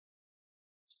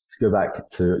go back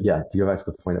to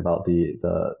the point about the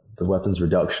weapons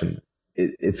reduction,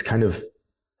 it's kind of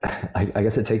I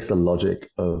guess it takes the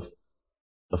logic of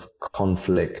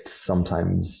conflict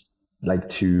sometimes, like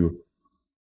to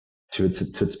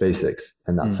its basics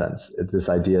in that mm, sense. This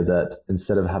idea that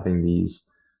instead of having these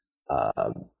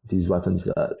weapons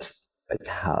that like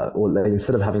have, or like,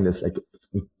 instead of having this like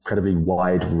incredibly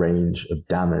wide range of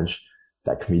damage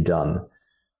that can be done,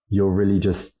 you're really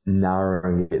just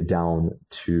narrowing it down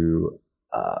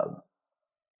uh,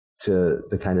 to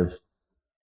the kind of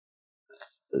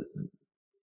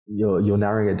you're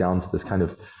narrowing it down to this kind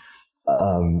of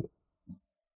um,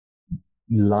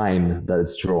 line that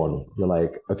it's drawn. You're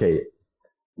like, okay,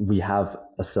 we have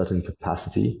a certain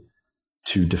capacity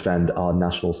to defend our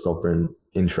national sovereign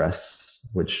interests,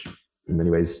 which in many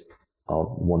ways are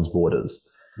one's borders,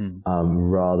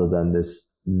 rather than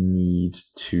this need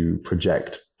to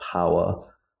project power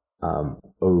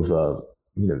over,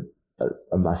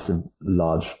 a massive,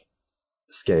 large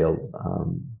scale.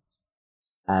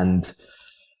 And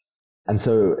and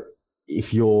so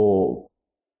if you're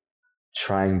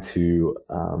trying to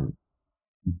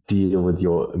deal with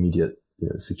your immediate,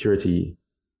 security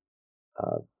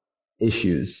uh,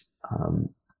 issues,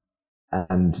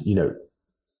 and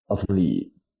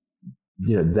ultimately,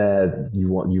 there you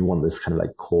want this kind of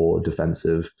like core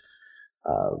defensive,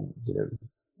 um, you know,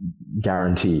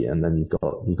 guarantee, and then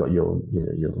you've got your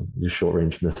short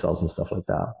range missiles and stuff like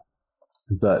that.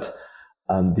 But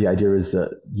the idea is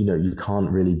that you can't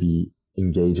really be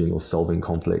engaging or solving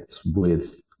conflicts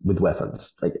with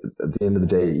weapons. Like at the end of the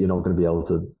day, you're not going to be able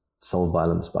to solve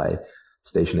violence by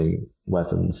stationing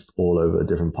weapons all over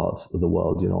different parts of the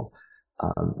world.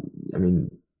 I mean,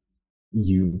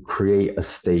 you create a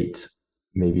state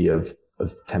maybe of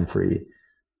temporary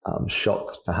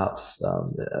shock, perhaps,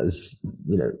 as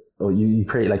or you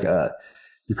create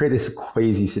you create this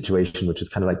quasi situation, which is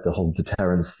kind of like the whole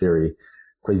deterrence theory,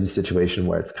 crazy situation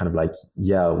where it's kind of like,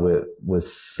 yeah, we're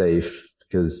safe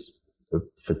because we're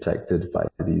protected by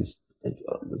this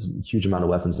huge amount of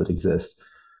weapons that exist.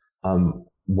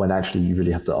 When actually you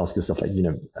really have to ask yourself, like,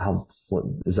 what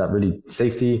is that really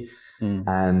safety?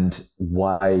 And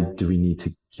why do we need to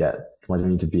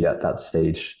be at that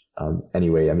stage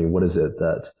anyway? I mean, what is it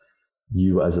that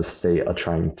you as a state are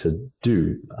trying to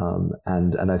do?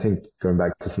 And I think going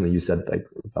back to something you said, like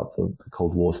about the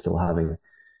Cold War still having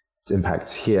its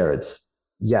impacts here,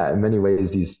 in many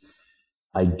ways, these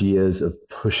ideas of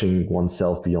pushing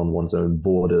oneself beyond one's own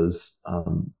borders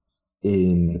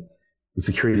in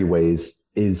security ways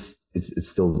is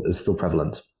still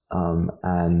prevalent,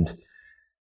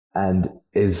 and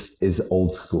is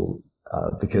old school,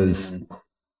 because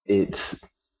it's,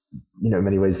 in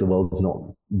many ways the world's not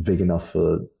big enough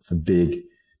for big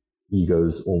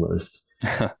egos almost.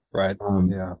 Right.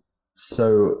 Yeah.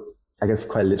 So I guess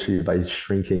quite literally, by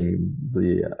shrinking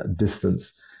the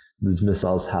distance these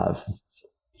missiles have,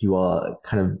 you are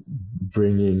kind of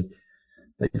bringing,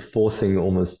 like forcing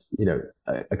almost,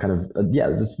 a kind of,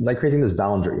 like creating this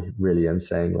boundary really, and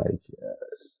saying like,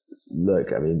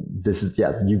 look, I mean, this is,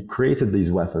 you created these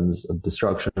weapons of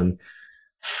destruction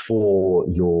for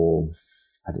your,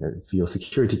 I don't know, for your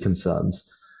security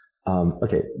concerns.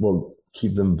 Okay, well, but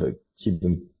keep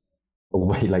them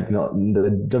away. Like,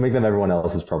 don't make them everyone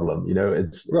else's problem.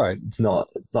 Right. It's not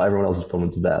everyone else's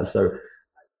problem to bear. So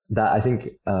that, I think,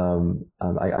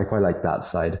 I quite like that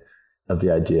side of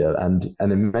the idea, and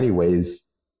in many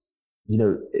ways,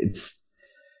 it's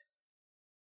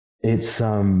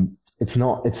an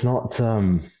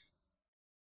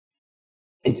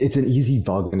easy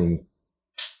bargaining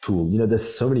tool. There's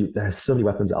so many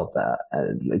weapons out there,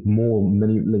 and like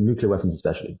many like nuclear weapons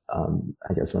especially.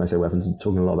 I guess when I say weapons, I'm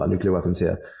talking a lot about nuclear weapons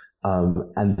here,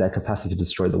 and their capacity to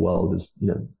destroy the world is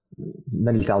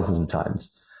many thousands of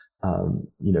times.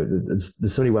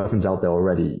 There's so many weapons out there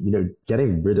already.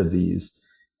 Getting rid of these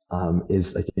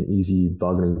is like an easy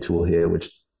bargaining tool here,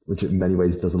 which in many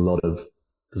ways does a lot of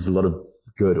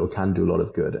good, or can do a lot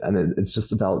of good, and it's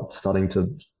just about starting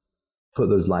to put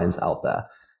those lines out there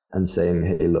and saying,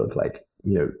 hey, look, like,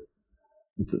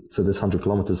 so this 100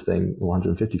 kilometers thing, or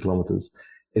 150 kilometers,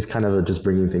 is kind of just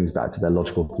bringing things back to their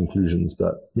logical conclusions.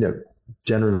 But,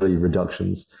 generally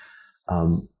reductions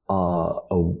are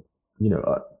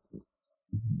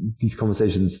these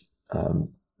conversations, I'm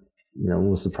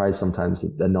almost surprised sometimes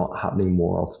that they're not happening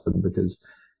more often, because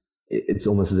it's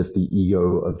almost as if the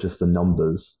ego of just the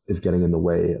numbers is getting in the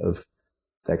way of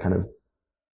their kind of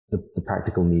the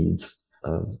practical needs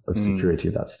of security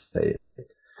of that state.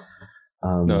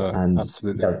 No, And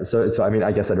absolutely. yeah, so I mean,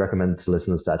 I guess I'd recommend to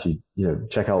listeners to actually,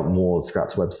 check out more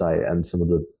Scrap's website and some of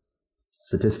the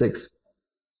statistics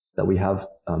that we have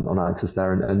on access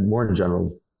there, and more in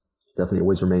general, definitely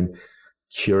always remain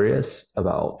curious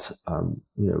about,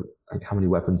 like how many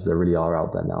weapons there really are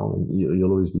out there now, and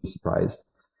you'll always be surprised.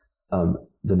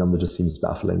 The number just seems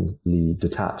bafflingly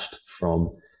detached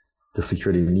from the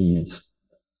security needs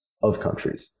of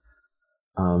countries.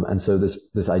 And so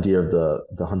this idea of the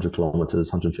 100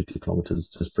 kilometers, 150 kilometers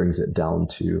just brings it down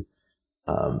to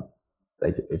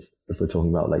like if we're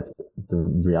talking about like the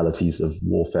realities of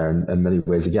warfare in many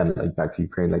ways, again, like back to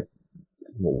Ukraine, like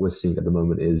what we're seeing at the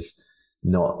moment is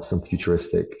not some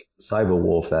futuristic cyber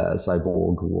warfare,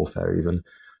 cyborg warfare even,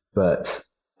 but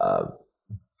in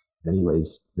many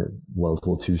ways, World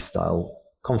War II style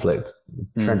conflict,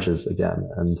 Mm, trenches again,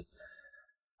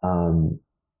 um,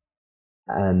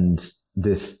 and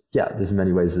this in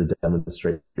many ways is a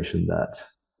demonstration that,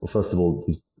 well, first of all,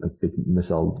 these like big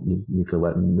nuclear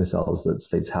weapon missiles that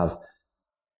states have,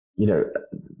 you know,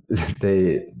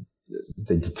 they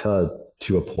they deter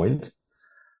to a point,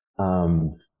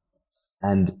 um,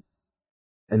 and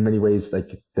in many ways, like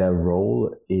their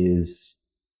role is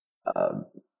um,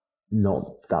 not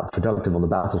that productive on the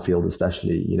battlefield,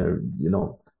 especially, you're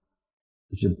not,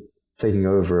 if you're taking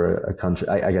over a country,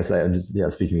 I guess I'm just,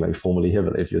 speaking like formally here,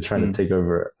 but if you're trying to mm, take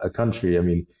over a country, I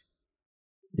mean,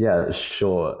 yeah,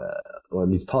 sure, or at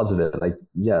least parts of it, like,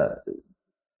 yeah,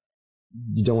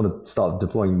 you don't want to start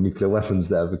deploying nuclear weapons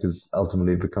there because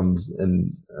ultimately it becomes an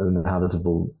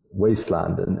inhabitable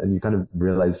wasteland, and you kind of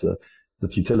realize the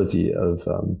futility of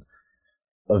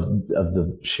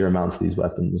the sheer amounts of these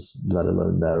weapons, let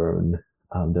alone their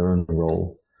own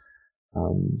role.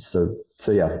 So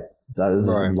yeah, that is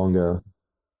a right. longer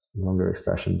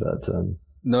expression, but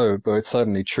No, but it's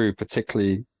certainly true,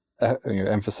 particularly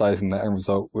emphasizing the end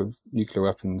result with nuclear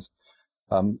weapons,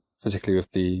 particularly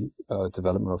with the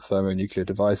development of thermonuclear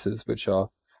devices, which are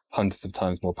hundreds of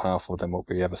times more powerful than what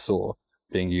we ever saw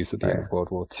being used at the end right, of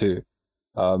World War II.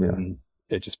 yeah,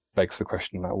 It just begs the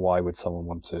question, like, why would someone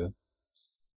want to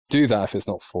do that if it's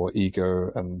not for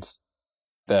ego and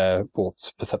their or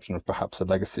perception of perhaps a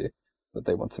legacy that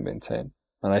they want to maintain?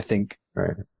 And I think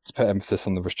right, to put emphasis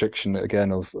on the restriction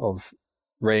again of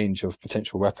range of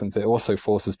potential weapons, it also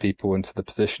forces people into the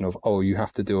position of, oh, you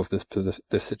have to deal with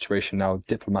this situation now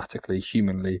diplomatically,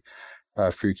 humanly,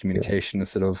 through yeah, communication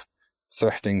instead of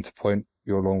threatening to point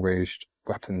your long-ranged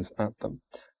weapons at them.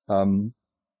 Um,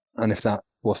 and if that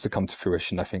was to come to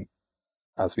fruition, I think,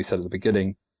 as we said at the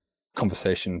beginning,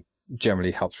 conversation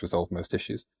generally helps resolve most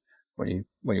issues. When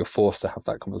you're forced to have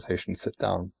that conversation, sit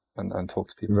down and talk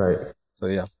to people. right. So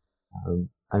yeah,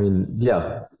 I mean,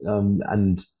 yeah,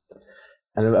 and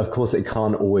of course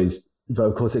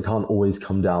of course it can't always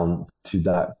come down to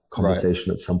that right.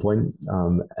 conversation at some point.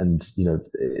 And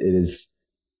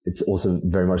it's also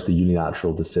very much the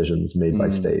unilateral decisions made by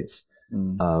Mm, states,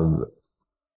 mm, um,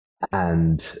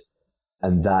 and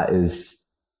that is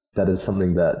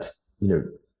something that you know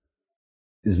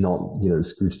is not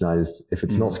scrutinized. If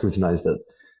it's not mm, scrutinized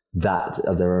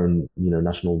at their own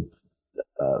national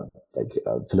uh,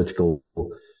 political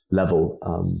level,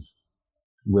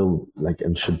 will like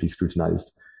and should be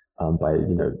scrutinized by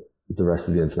the rest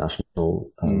of the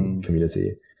international mm,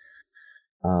 community.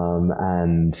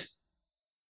 And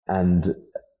and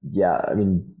yeah, I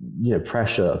mean,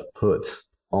 pressure put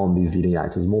on these leading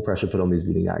actors, more pressure put on these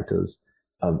leading actors,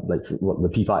 like what the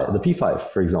P5,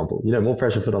 for example, more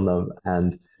pressure put on them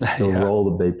and the yeah. role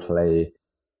that they play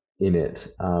in it,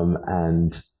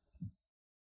 and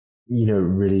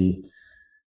really,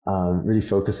 really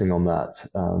focusing on that,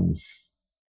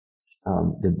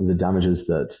 the damages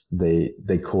that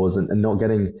they cause, and not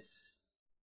getting,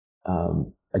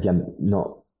 again,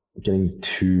 not getting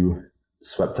too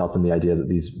swept up in the idea that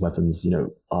these weapons,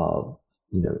 are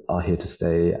here to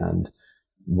stay and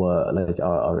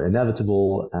are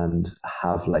inevitable and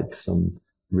have like some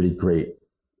really great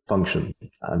function.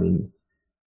 I mean,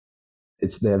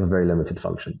 they have a very limited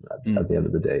function at Mm, the end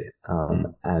of the day,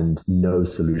 mm, and no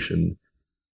solution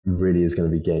really is going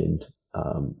to be gained,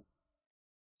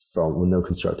 from, well, no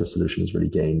constructive solution is really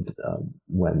gained,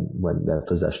 when their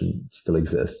possession still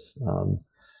exists,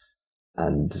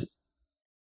 and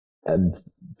and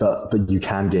but you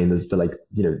can gain this, but like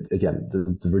again,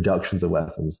 the reductions of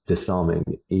weapons, disarming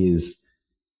is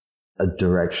a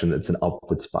direction. It's an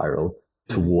upward spiral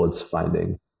mm, towards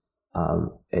finding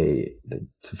a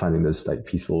to finding those like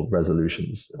peaceful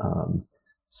resolutions.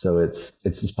 So it's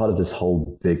just part of this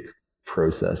whole big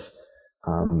process,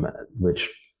 which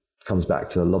comes back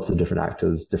to lots of different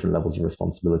actors, different levels of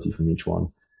responsibility from each one.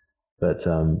 But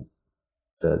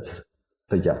but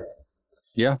but yeah,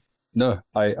 yeah. No,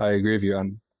 I agree with you,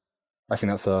 and I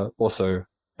think that's also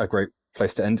a great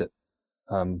place to end it.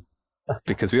 Um,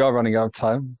 because we are running out of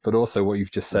time, but also what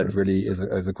you've just said really is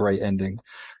a great ending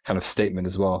kind of statement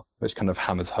as well, which kind of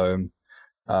hammers home,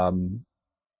 um,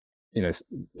 you know,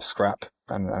 scrap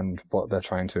and what we're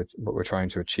trying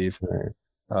to achieve, right.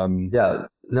 um, Yeah,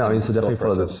 no, I mean, and so the thought definitely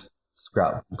follow the process.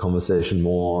 scrap conversation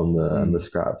more on the Mm,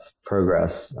 scrap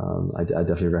progress. I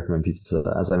definitely recommend people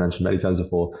to, as I mentioned many times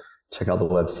before, check out the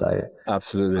website.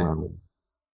 absolutely. Um,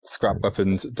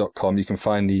 scrapweapons.com. You can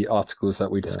find the articles that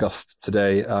we Yeah. discussed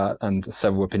today and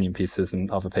several opinion pieces and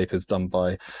other papers done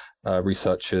by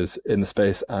researchers in the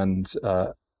space and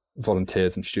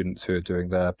volunteers and students who are doing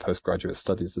their postgraduate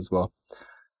studies as well.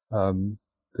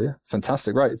 Yeah,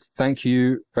 fantastic. Right. Thank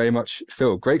you very much,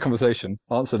 Phil. Great conversation.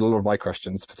 Answered a lot of my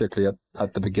questions, particularly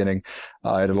at the beginning.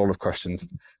 I had a lot of questions.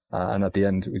 And at the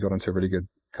end, we got into a really good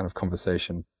kind of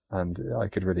conversation and I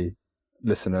could really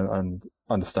listen and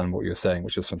understand what you were saying,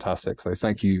 which was fantastic. So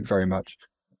thank you very much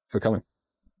for coming.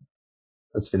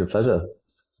 It's been a pleasure.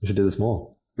 We should do this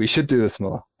more. We should do this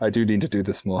more. I do need to do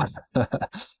this more.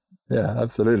 Yeah,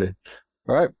 absolutely.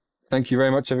 All right. Thank you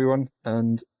very much, everyone,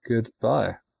 and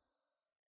goodbye.